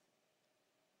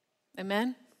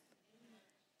 Amen?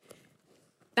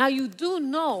 Now, you do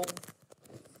know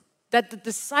that the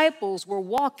disciples were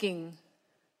walking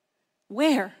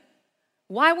where?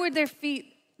 Why were their feet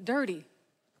dirty?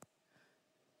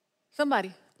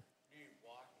 Somebody.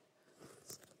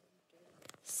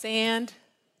 Sand,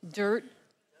 dirt,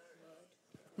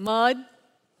 mud.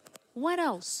 What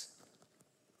else?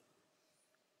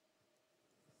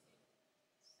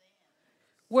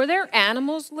 Were there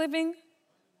animals living?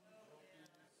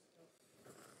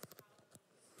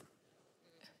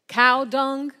 Cow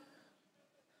dung?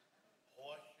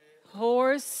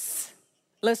 Horse.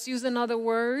 Let's use another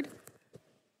word.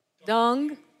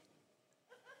 Dung.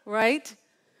 Right?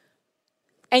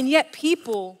 And yet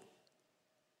people,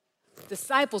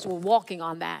 disciples, were walking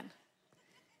on that.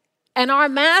 And our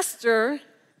master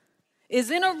is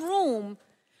in a room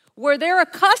where they're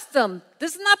accustomed.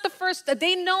 This is not the first,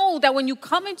 they know that when you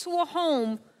come into a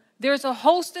home, there's a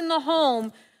host in the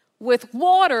home with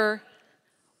water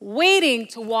waiting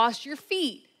to wash your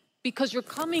feet because you're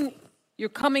coming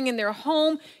in their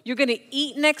home, you're going to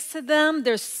eat next to them,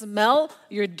 there's smell,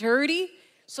 you're dirty,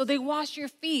 so they wash your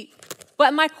feet.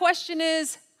 But my question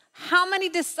is, how many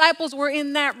disciples were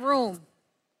in that room?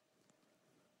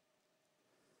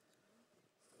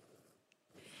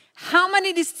 How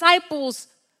many disciples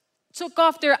took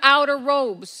off their outer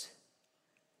robes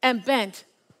and bent?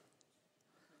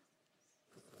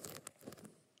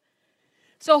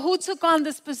 So who took on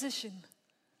this position?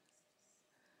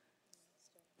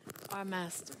 Our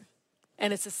master.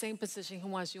 And it's the same position he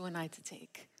wants you and I to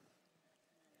take.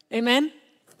 Amen?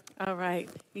 All right,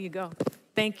 here you go.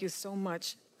 Thank you so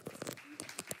much.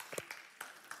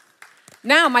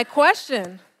 Now, my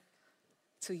question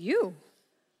to you.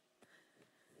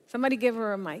 Somebody give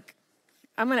her a mic.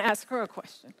 I'm going to ask her a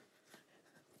question.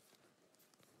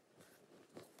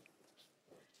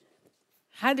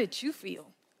 How did you feel?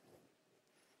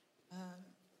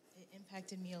 It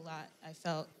impacted me a lot. I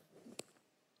felt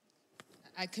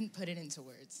I couldn't put it into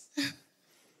words.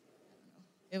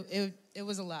 It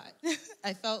was a lot.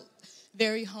 I felt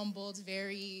very humbled,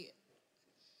 very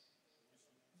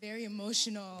very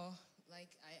emotional. Like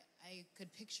I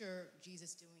could picture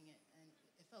Jesus doing it, and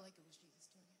it felt like it was Jesus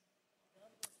doing it.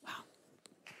 Wow.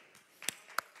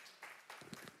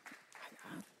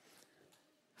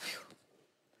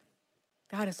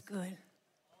 God is good.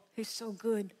 He's so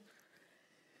good.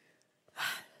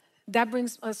 That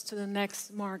brings us to the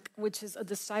next mark, which is a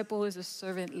disciple is a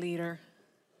servant leader.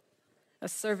 A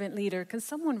servant leader. Can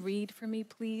someone read for me,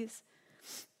 please,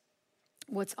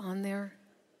 what's on there?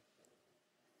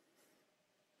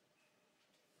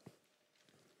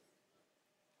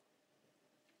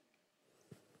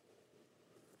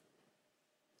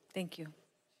 Thank you.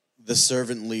 The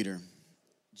servant leader.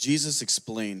 Jesus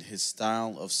explained his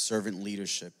style of servant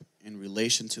leadership in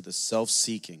relation to the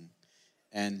self-seeking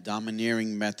and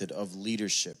domineering method of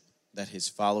leadership that his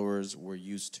followers were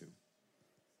used to.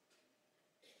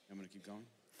 I'm going to keep going?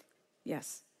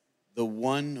 Yes. The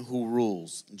one who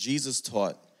rules, Jesus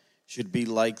taught, should be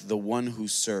like the one who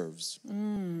serves.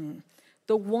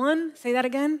 The one, say that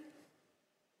again.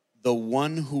 The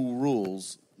one who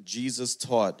rules, Jesus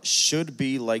taught, should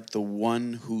be like the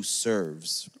one who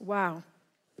serves. Wow.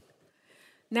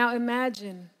 Now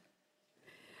imagine,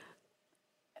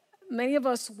 many of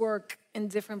us work in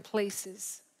different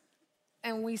places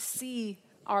and we see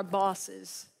our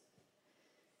bosses.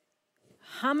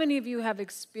 How many of you have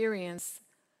experienced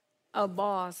a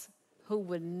boss who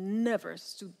would never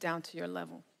stoop down to your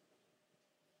level?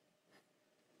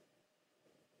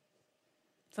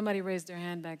 Somebody raised their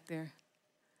hand back there.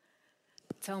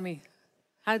 Tell me,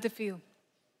 how did it feel?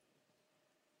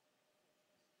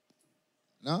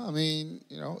 No, I mean,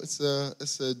 it's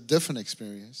a different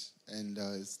experience, and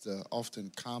it's the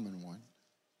often common one.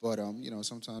 But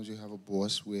sometimes you have a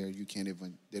boss where you can't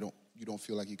even you don't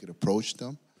feel like you could approach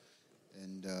them,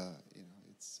 and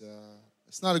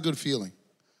it's not a good feeling,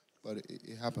 but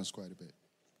it happens quite a bit.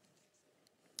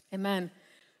 Amen.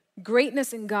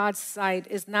 Greatness in God's sight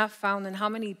is not found in how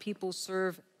many people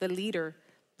serve the leader,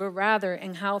 but rather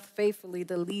in how faithfully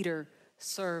the leader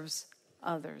serves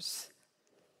others.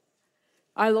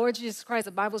 Our Lord Jesus Christ,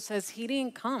 the Bible says he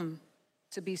didn't come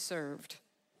to be served.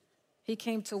 He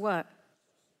came to what?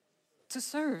 To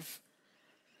serve.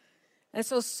 And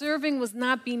so serving was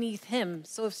not beneath him.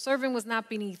 So if serving was not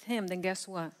beneath him, then guess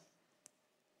what?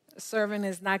 Serving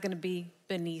is not going to be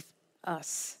beneath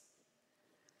us.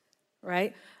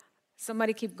 Right?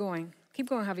 Somebody keep going. Keep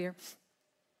going, Javier.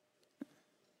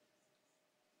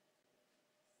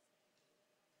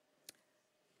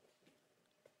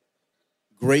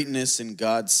 Greatness in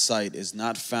God's sight is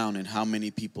not found in how many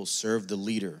people serve the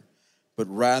leader, but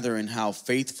rather in how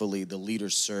faithfully the leader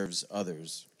serves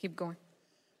others. Keep going.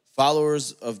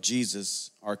 Followers of Jesus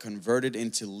are converted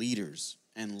into leaders,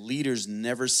 and leaders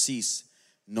never cease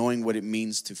knowing what it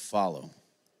means to follow.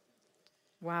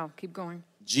 Wow, keep going.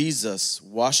 Jesus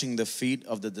washing the feet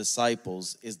of the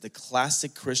disciples is the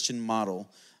classic Christian model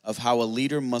of how a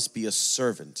leader must be a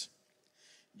servant.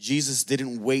 Jesus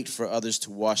didn't wait for others to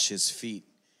wash his feet.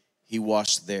 He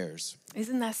washed theirs.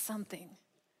 Isn't that something?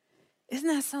 Isn't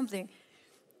that something?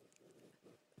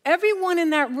 Everyone in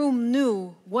that room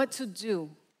knew what to do.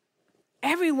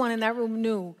 Everyone in that room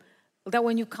knew that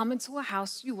when you come into a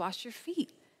house, you wash your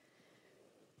feet.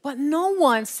 But no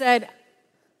one said,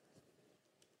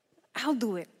 I'll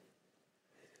do it.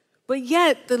 But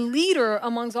yet, the leader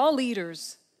amongst all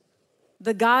leaders,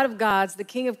 the God of gods, the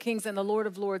King of kings, and the Lord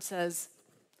of lords says,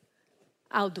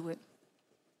 I'll do it.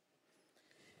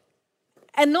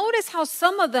 And notice how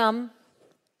some of them,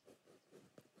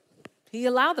 he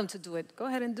allowed them to do it. Go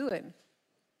ahead and do it.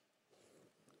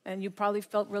 And you probably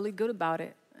felt really good about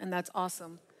it, and that's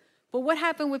awesome. But what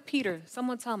happened with Peter?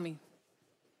 Someone tell me.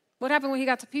 What happened when he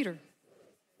got to Peter?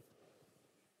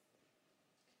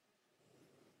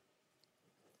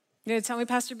 You gonna tell me,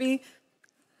 Pastor B?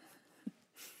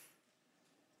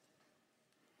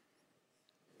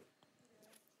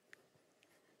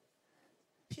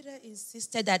 Peter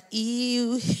insisted that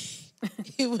he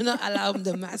would not allow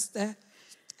the master.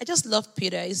 I just love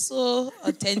Peter. He's so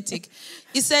authentic.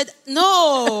 He said,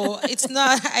 no, it's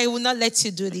not. I will not let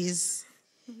you do this.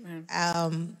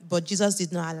 But Jesus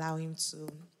did not allow him to.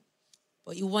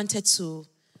 But he wanted to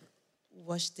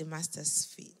wash the master's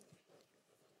feet.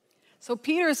 So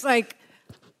Peter's like,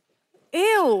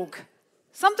 ew.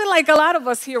 Something like a lot of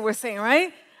us here were saying,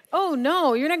 right? Oh,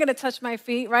 no, you're not going to touch my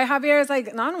feet, right? Javier is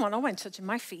like, no, I don't want nobody touching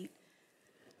my feet,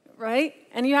 right?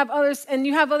 And you have others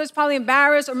probably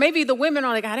embarrassed, or maybe the women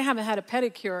are like, I haven't had a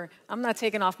pedicure. I'm not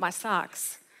taking off my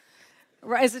socks.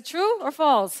 Right? Is it true or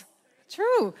false?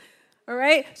 True, all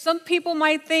right? Some people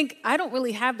might think, I don't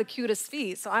really have the cutest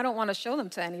feet, so I don't want to show them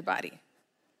to anybody.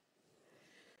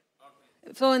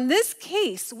 So in this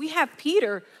case, we have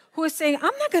Peter who is saying,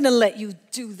 I'm not going to let you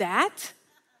do that.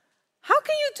 How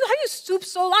you stoop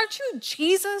so low? Aren't you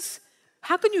Jesus?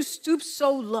 How can you stoop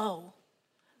so low?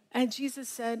 And Jesus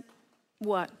said,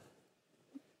 what?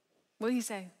 What did he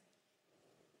say?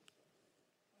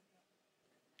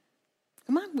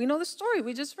 Come on, we know the story.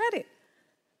 We just read it.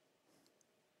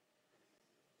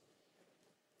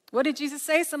 What did Jesus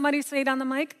say? Somebody say it on the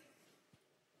mic.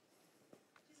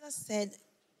 Jesus said,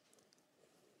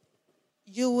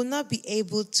 you will not be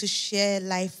able to share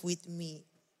life with me.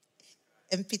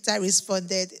 And Peter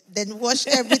responded, then wash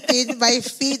everything, my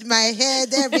feet, my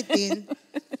head, everything.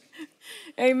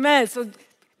 Amen. So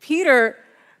Peter,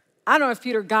 I don't know if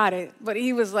Peter got it, but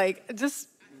he was like, just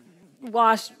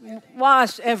wash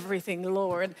everything,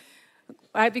 Lord.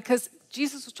 Right? Because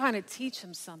Jesus was trying to teach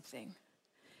him something.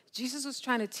 Jesus was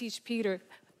trying to teach Peter.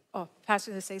 Oh,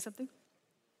 Pastor, to say something?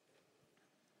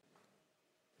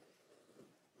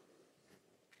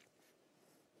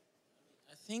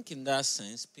 I think in that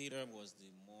sense, Peter was the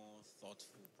more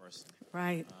thoughtful person,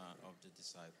 right, of the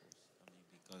disciples.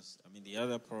 Because the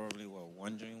other probably were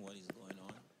wondering what is going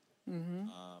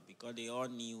on, because they all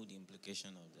knew the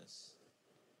implication of this.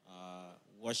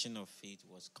 Washing of feet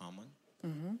was common,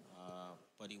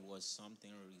 but it was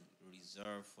something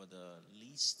reserved for the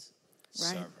least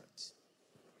servant.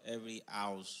 Every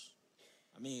house,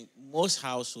 most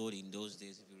households in those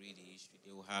days, if you read the history,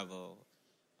 they will have a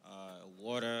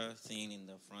water thing in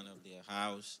the front of their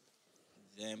house.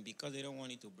 Then, because they don't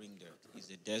want it to bring dirt, it's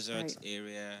a desert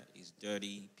area, it's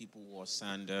dirty, people wore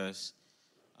sandals.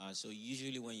 So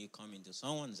usually when you come into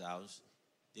someone's house,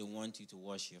 they want you to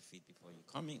wash your feet before you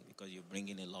come in because you're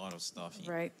bringing a lot of stuff in.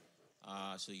 Right.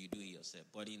 So you do it yourself.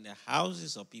 But in the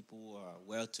houses of people who are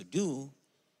well-to-do,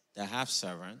 that have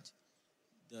servant,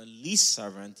 the least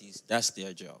servant that's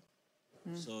their job.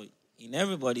 So in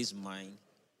everybody's mind,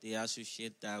 they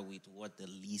associate that with what the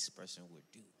least person would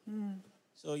do.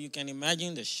 So you can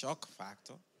imagine the shock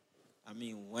factor.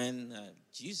 When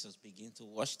Jesus began to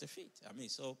wash the feet.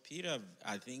 So Peter,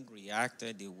 I think,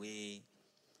 reacted the way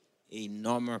a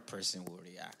normal person would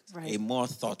react. Right. A more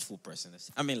thoughtful person.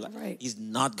 It's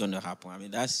not going to happen.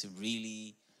 That's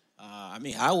really,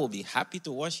 I will be happy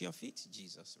to wash your feet,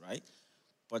 Jesus, right?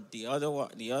 But the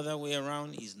other way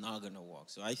around is not going to work.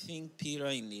 So I think Peter,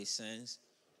 in a sense,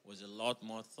 was a lot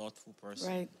more thoughtful person.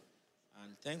 Right.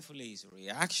 And thankfully, his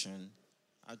reaction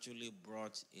actually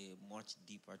brought a much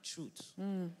deeper truth.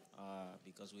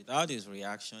 Because without his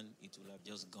reaction, it would have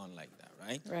just gone like that,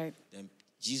 right? Right. Then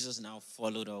Jesus now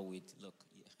followed up with, look,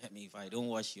 if I don't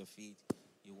wash your feet,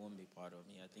 you won't be part of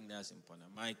me. I think that's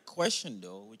important. My question,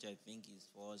 though, which I think is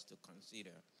for us to consider,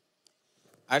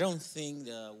 I don't think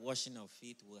the washing of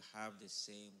feet will have the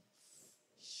same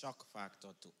shock factor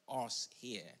to us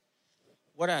here.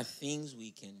 What are things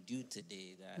we can do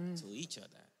today that to each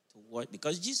other?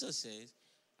 Because Jesus says,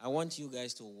 I want you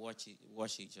guys to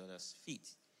wash each other's feet.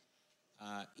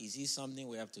 Is it something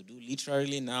we have to do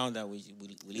literally now that will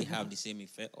it have the same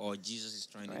effect? Or Jesus is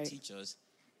trying to teach us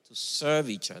to serve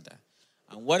each other?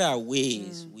 And what are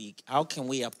ways how can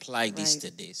we apply this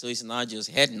today? So it's not just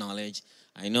head knowledge.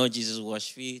 I know Jesus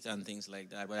washed feet and things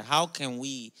like that. But how can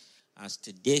we, as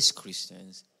today's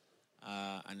Christians,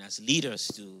 and as leaders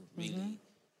to really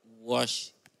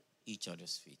wash each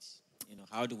other's feet?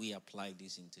 How do we apply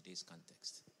this in today's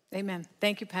context? Amen.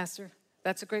 Thank you, Pastor.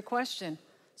 That's a great question.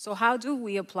 So how do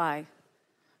we apply?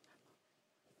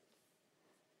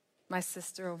 My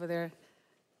sister over there.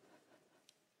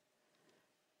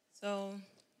 So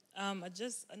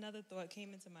just another thought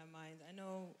came into my mind. I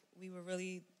know we were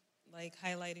really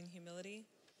highlighting humility,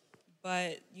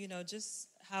 but just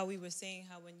how we were saying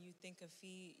how when you think of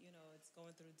feet, it's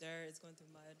going through dirt, it's going through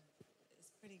mud.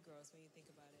 It's pretty gross when you think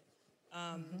about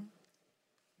it.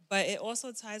 But it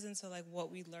also ties into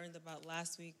what we learned about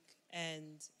last week,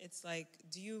 and it's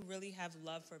do you really have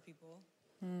love for people?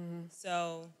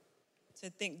 So to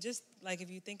think, just if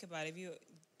you think about it,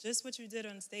 just what you did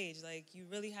on stage, you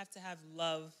really have to have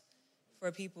love for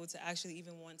people to actually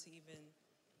even want to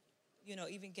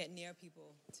even get near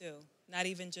people too. Not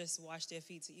even just wash their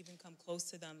feet, to even come close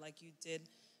to them like you did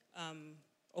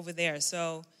over there.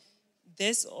 So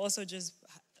this also just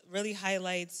really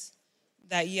highlights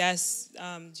that, yes,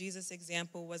 Jesus'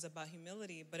 example was about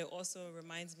humility, but it also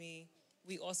reminds me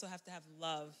we also have to have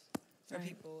love for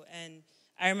people. And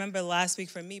I remember last week,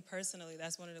 for me personally,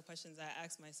 that's one of the questions I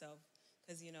asked myself,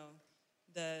 because,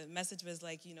 the message was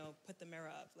put the mirror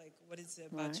up. What is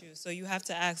it about you? So you have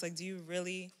to ask, do you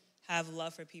really have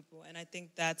love for people? And I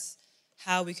think that's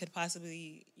how we could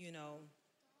possibly,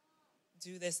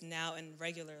 do this now in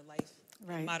regular life,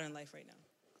 in modern life right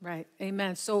now. Right.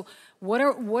 Amen. So what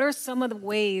are some of the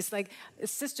ways, like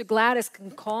Sister Gladys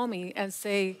can call me and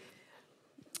say,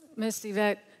 Miss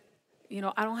Yvette,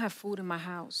 I don't have food in my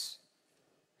house.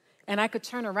 And I could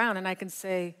turn around and I can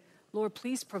say, Lord,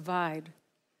 please provide.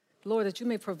 Lord, that you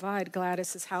may provide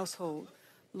Gladys's household.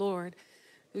 Lord,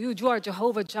 you are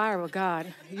Jehovah Jireh,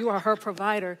 God. You are her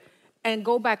provider. And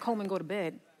go back home and go to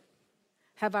bed.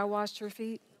 Have I washed her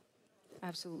feet?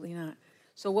 Absolutely not.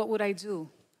 So what would I do?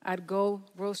 I'd go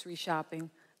grocery shopping.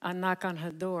 I knock on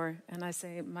her door and I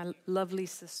say, my lovely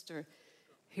sister,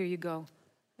 here you go.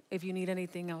 If you need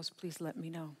anything else, please let me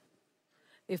know.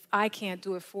 If I can't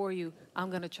do it for you, I'm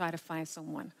going to try to find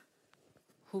someone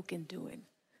who can do it.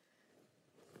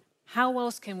 How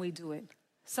else can we do it?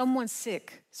 Someone's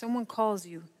sick. Someone calls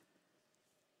you.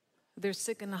 They're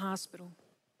sick in the hospital.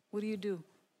 What do?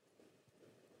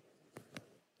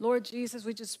 Lord Jesus,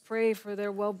 we just pray for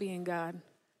their well-being, God.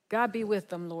 God be with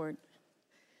them, Lord.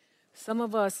 Some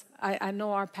of us, I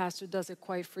know our pastor does it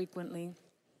quite frequently.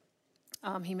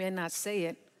 He may not say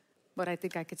it, but I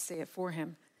think I could say it for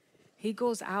him. He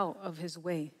goes out of his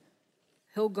way.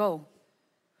 He'll go.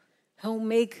 He'll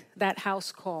make that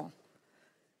house call.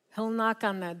 He'll knock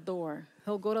on that door.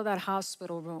 He'll go to that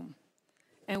hospital room.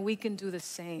 And we can do the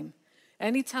same.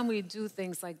 Anytime we do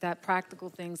things like that, practical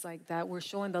things like that, we're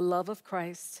showing the love of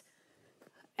Christ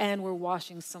and we're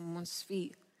washing someone's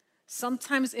feet.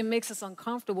 Sometimes it makes us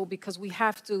uncomfortable because we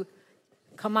have to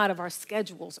come out of our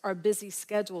schedules, our busy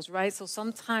schedules, right? So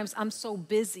sometimes I'm so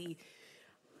busy.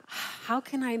 How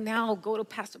can I now go to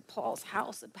Pastor Paul's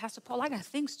house? And Pastor Paul, I got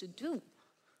things to do,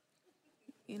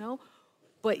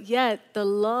 But yet the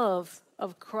love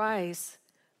of Christ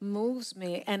moves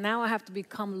me. And now I have to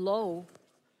become low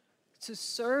to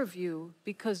serve you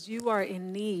because you are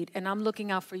in need. And I'm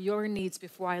looking out for your needs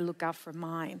before I look out for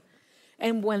mine.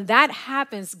 And when that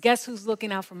happens, guess who's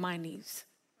looking out for my needs?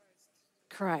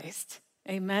 Christ.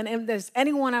 Amen. And if there's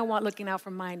anyone I want looking out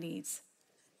for my needs,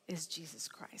 is Jesus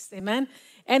Christ. Amen.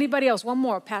 Anybody else? One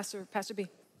more, Pastor B.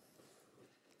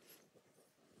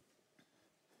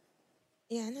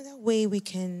 Yeah, another way we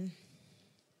can.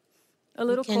 A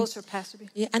little closer, Pastor B.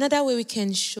 Yeah, another way we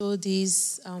can show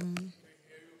this. Go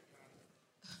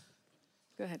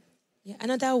ahead. Yeah,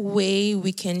 another way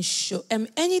we can show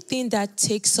anything that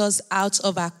takes us out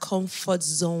of our comfort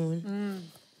zone.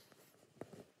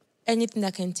 Anything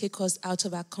that can take us out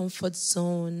of our comfort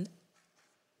zone.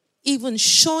 Even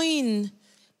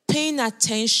paying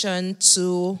attention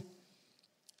to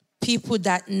people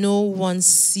that no one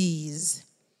sees.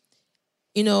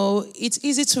 It's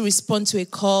easy to respond to a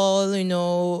call,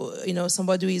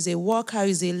 somebody who is a worker, who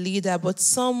is a leader, but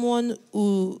someone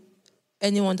who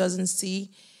anyone doesn't see.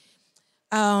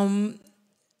 Going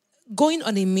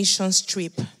on a mission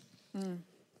trip.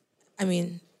 I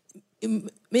mean,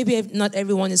 maybe not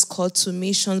everyone is called to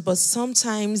missions, but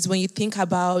sometimes when you think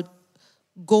about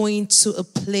going to a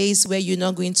place where you're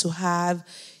not going to have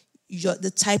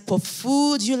the type of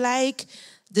food you like,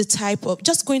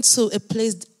 just going to a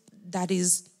place that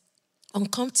is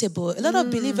uncomfortable. A lot of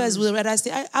believers will rather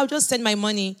say, I'll just send my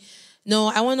money. No,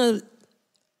 I want to,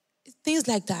 things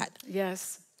like that.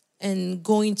 Yes. And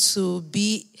going to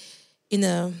be in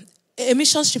a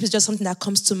mission trip is just something that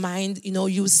comes to mind.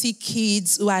 You see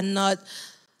kids who are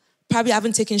probably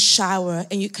haven't taken shower,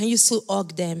 and can you still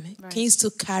hug them? Right. Can you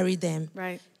still carry them?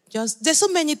 Right. There's so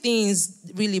many things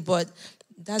really, but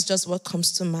that's just what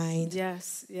comes to mind.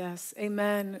 Yes.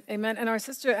 Amen. And our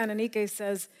sister Ananike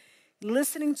says,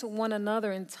 listening to one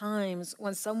another in times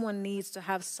when someone needs to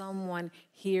have someone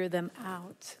hear them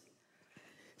out.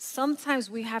 Sometimes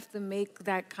we have to make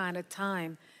that kind of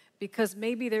time because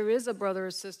maybe there is a brother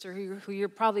or sister who you're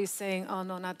probably saying, oh,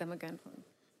 no, not them again.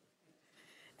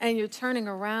 And you're turning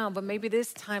around, but maybe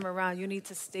this time around you need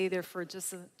to stay there for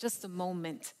just a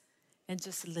moment and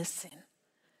just listen.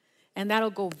 And that'll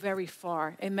go very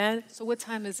far. Amen? So what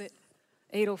time is it?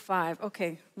 8:05.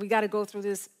 Okay, we got to go through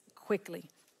this quickly.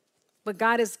 But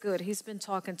God is good. He's been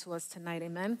talking to us tonight.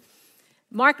 Amen?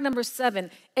 Mark number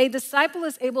 7, a disciple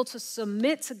is able to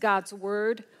submit to God's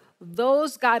word,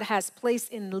 those God has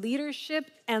placed in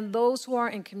leadership and those who are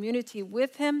in community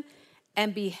with him,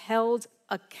 and be held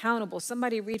accountable.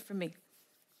 Somebody read for me.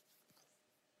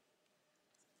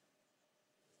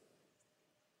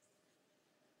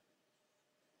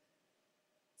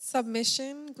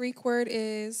 Submission, Greek word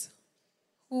is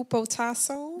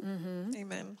hupotasso.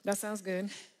 Amen. That sounds good.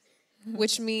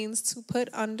 Which means to put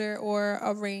under or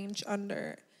arrange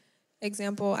under.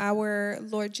 Example, our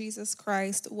Lord Jesus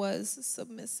Christ was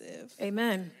submissive.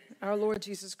 Amen. Our Lord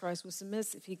Jesus Christ was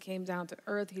submissive. He came down to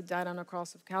earth. He died on the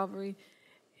cross of Calvary.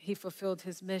 He fulfilled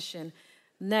his mission.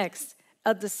 Next,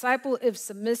 A disciple is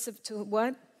submissive to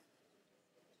what?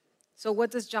 So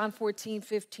what does John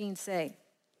 14:15 say?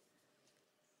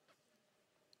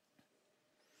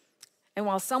 And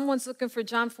while someone's looking for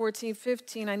John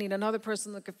 14:15, I need another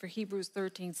person looking for Hebrews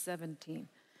 13:17.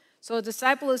 So a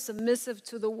disciple is submissive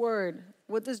to the word.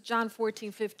 What does John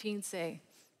 14:15 say?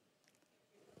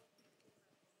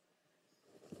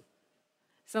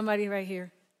 Somebody right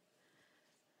here.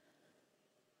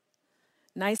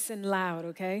 Nice and loud,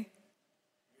 okay?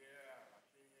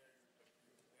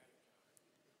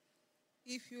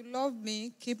 If you love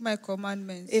me, keep my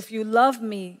commandments. If you love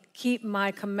me, keep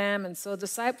my commandments. So a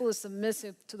disciple is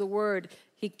submissive to the word.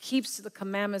 He keeps the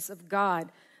commandments of God.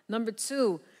 Number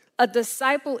 2, a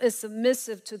disciple is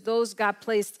submissive to those God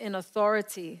placed in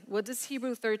authority. What does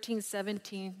Hebrews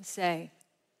 13:17 say?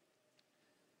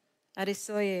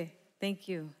 Arisoye, thank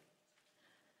you.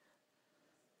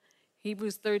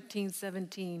 Hebrews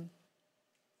 13:17.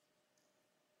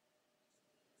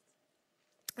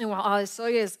 And while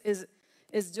Arisoye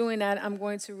is doing that, I'm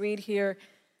going to read here.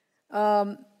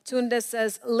 Tunde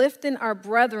says, lifting our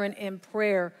brethren in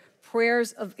prayer,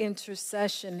 prayers of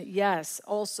intercession. Yes,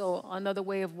 also another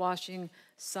way of washing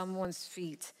someone's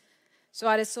feet. So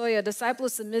Adesoya, a disciple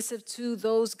is submissive to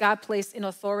those God placed in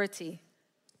authority.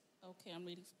 Okay, I'm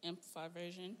reading Amplified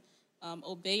Version.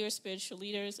 Obey your spiritual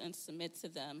leaders and submit to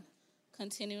them,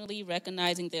 continually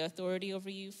recognizing their authority over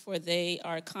you, for they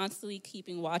are constantly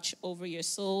keeping watch over your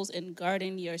souls and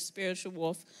guarding your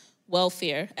spiritual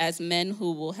welfare as men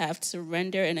who will have to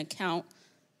render an account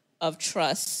of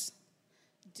trust.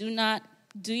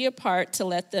 Do your part to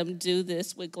let them do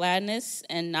this with gladness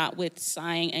and not with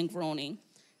sighing and groaning,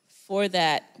 for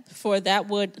that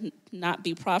would not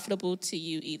be profitable to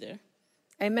you either.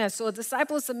 Amen. So a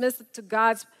disciple is submissive to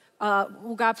God's,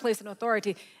 who God placed in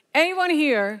authority. Anyone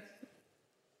here,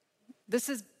 this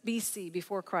is BC,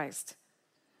 before Christ.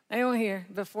 Anyone here,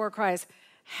 before Christ,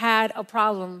 had a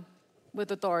problem with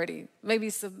authority? Maybe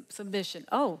submission.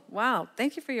 Oh, wow.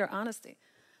 Thank you for your honesty.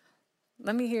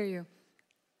 Let me hear you.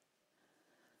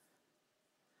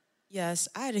 Yes,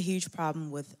 I had a huge problem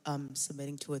with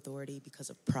submitting to authority because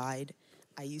of pride.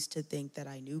 I used to think that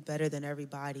I knew better than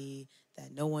everybody,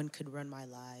 that no one could run my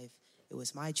life. It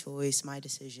was my choice, my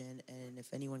decision, and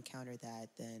if anyone countered that,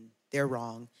 then they're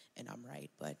wrong and I'm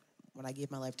right. But when I gave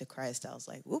my life to Christ, I was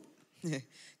like, whoop,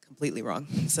 completely wrong.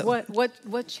 So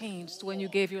What changed when you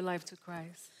gave your life to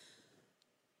Christ?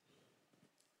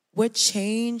 What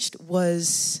changed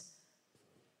was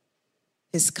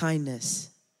his kindness.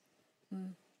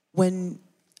 When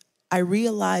I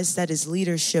realized that his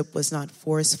leadership was not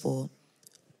forceful,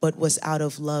 but was out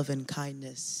of love and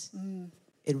kindness,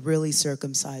 it really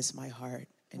circumcised my heart.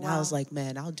 And I was like,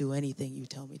 man, I'll do anything you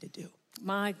tell me to do.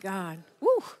 My God.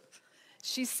 Woo.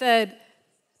 She said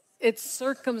it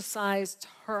circumcised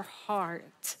her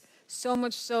heart, so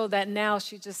much so that now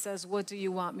she just says, what do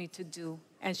you want me to do?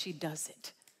 And she does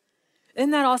it.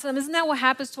 Isn't that awesome? Isn't that what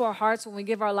happens to our hearts when we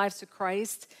give our lives to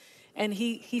Christ? And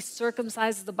he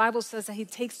circumcises. The Bible says that he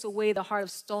takes away the heart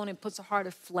of stone and puts a heart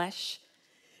of flesh.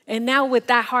 And now with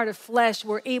that heart of flesh,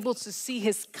 we're able to see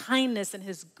his kindness and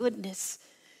his goodness.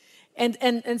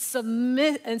 And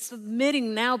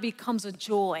submitting now becomes a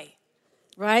joy,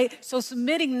 right? So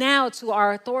submitting now to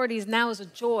our authorities now is a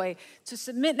joy. To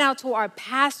submit now to our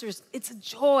pastors, it's a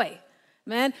joy,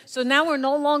 man. So now we're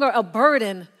no longer a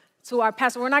burden to our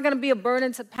pastor. We're not going to be a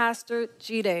burden to Pastor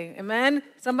G-Day. Amen?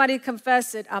 Somebody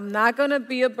confess it. I'm not going to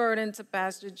be a burden to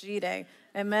Pastor G-Day.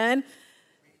 Amen?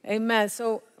 Amen.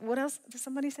 So what else? Did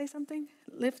somebody say something?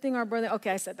 Lifting our burden. Okay,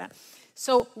 I said that.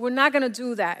 So we're not going to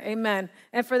do that. Amen.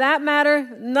 And for that matter,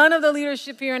 none of the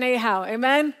leadership here in AHAL.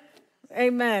 Amen?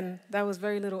 Amen. That was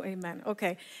very little amen.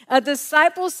 Okay. A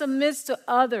disciple submits to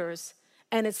others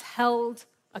and is held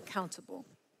accountable.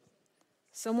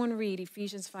 Someone read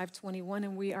Ephesians 5:21,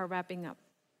 and we are wrapping up.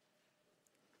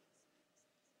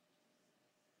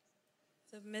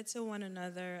 Submit to one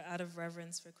another out of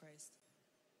reverence for Christ.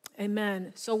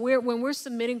 Amen. So when we're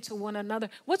submitting to one another,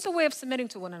 what's the way of submitting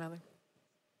to one another?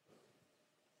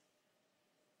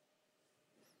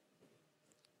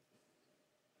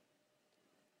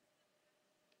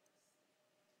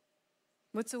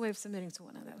 What's the way of submitting to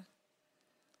one another?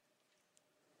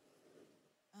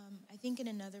 I think in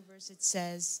another verse it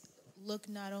says, look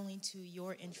not only to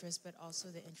your interests, but also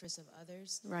the interests of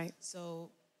others. Right.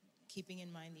 So keeping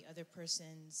in mind the other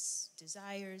person's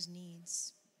desires,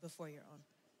 needs before your own.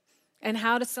 And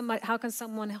how can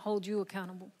someone hold you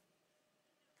accountable?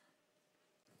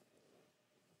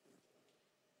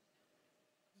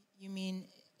 You mean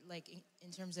like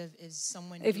in terms of is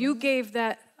someone... If you gave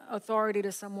that authority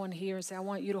to someone here and say, I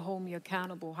want you to hold me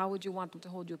accountable, how would you want them to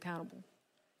hold you accountable?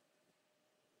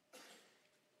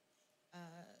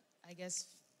 I guess,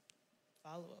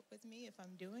 follow up with me if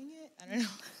I'm doing it. I don't know.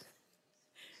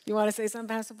 You want to say something,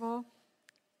 Pastor Paul?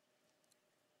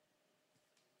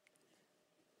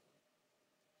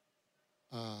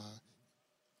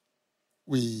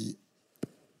 We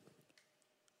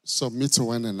submit to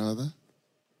one another.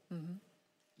 Mm-hmm.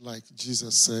 Like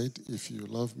Jesus said, if you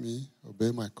love me,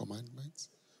 obey my commandments.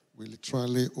 We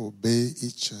literally obey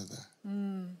each other.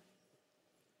 Mm.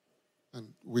 And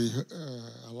we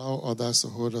allow others to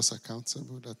hold us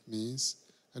accountable. That means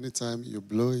anytime you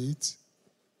blow it,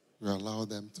 you allow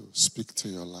them to speak to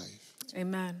your life.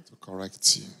 Amen. To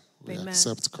correct you. We Amen.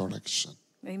 accept correction.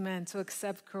 Amen. To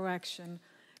accept correction,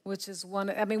 which is one.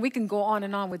 I mean, we can go on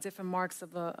and on with different marks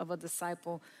of a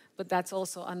disciple, but that's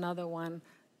also another one,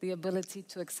 the ability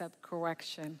to accept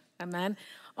correction. Amen.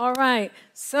 All right.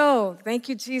 So thank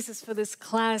you, Jesus, for this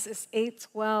class. It's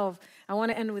 8:12. I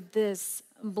want to end with this.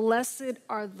 Blessed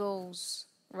are those,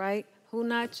 right, who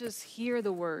not just hear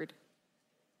the word,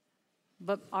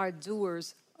 but are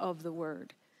doers of the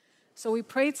word. So we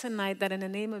pray tonight that in the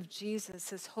name of Jesus,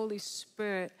 his Holy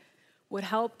Spirit would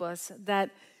help us,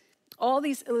 that all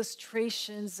these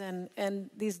illustrations and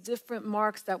these different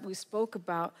marks that we spoke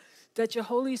about, that your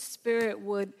Holy Spirit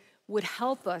would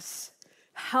help us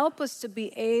to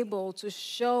be able to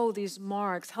show these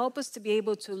marks, help us to be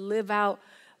able to live out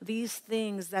these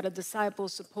things that a disciple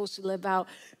is supposed to live out.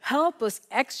 Help us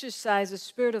exercise the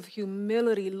spirit of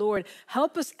humility, Lord.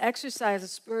 Help us exercise the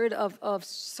spirit of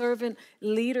servant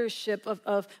leadership,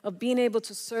 of being able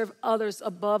to serve others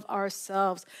above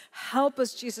ourselves. Help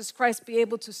us, Jesus Christ, be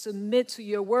able to submit to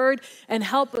your word, and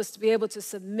help us to be able to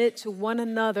submit to one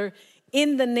another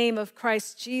in the name of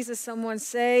Christ Jesus. Someone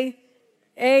say,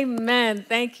 amen.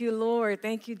 Thank you, Lord.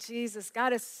 Thank you, Jesus.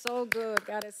 God is so good.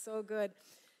 God is so good.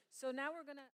 So now we're going to...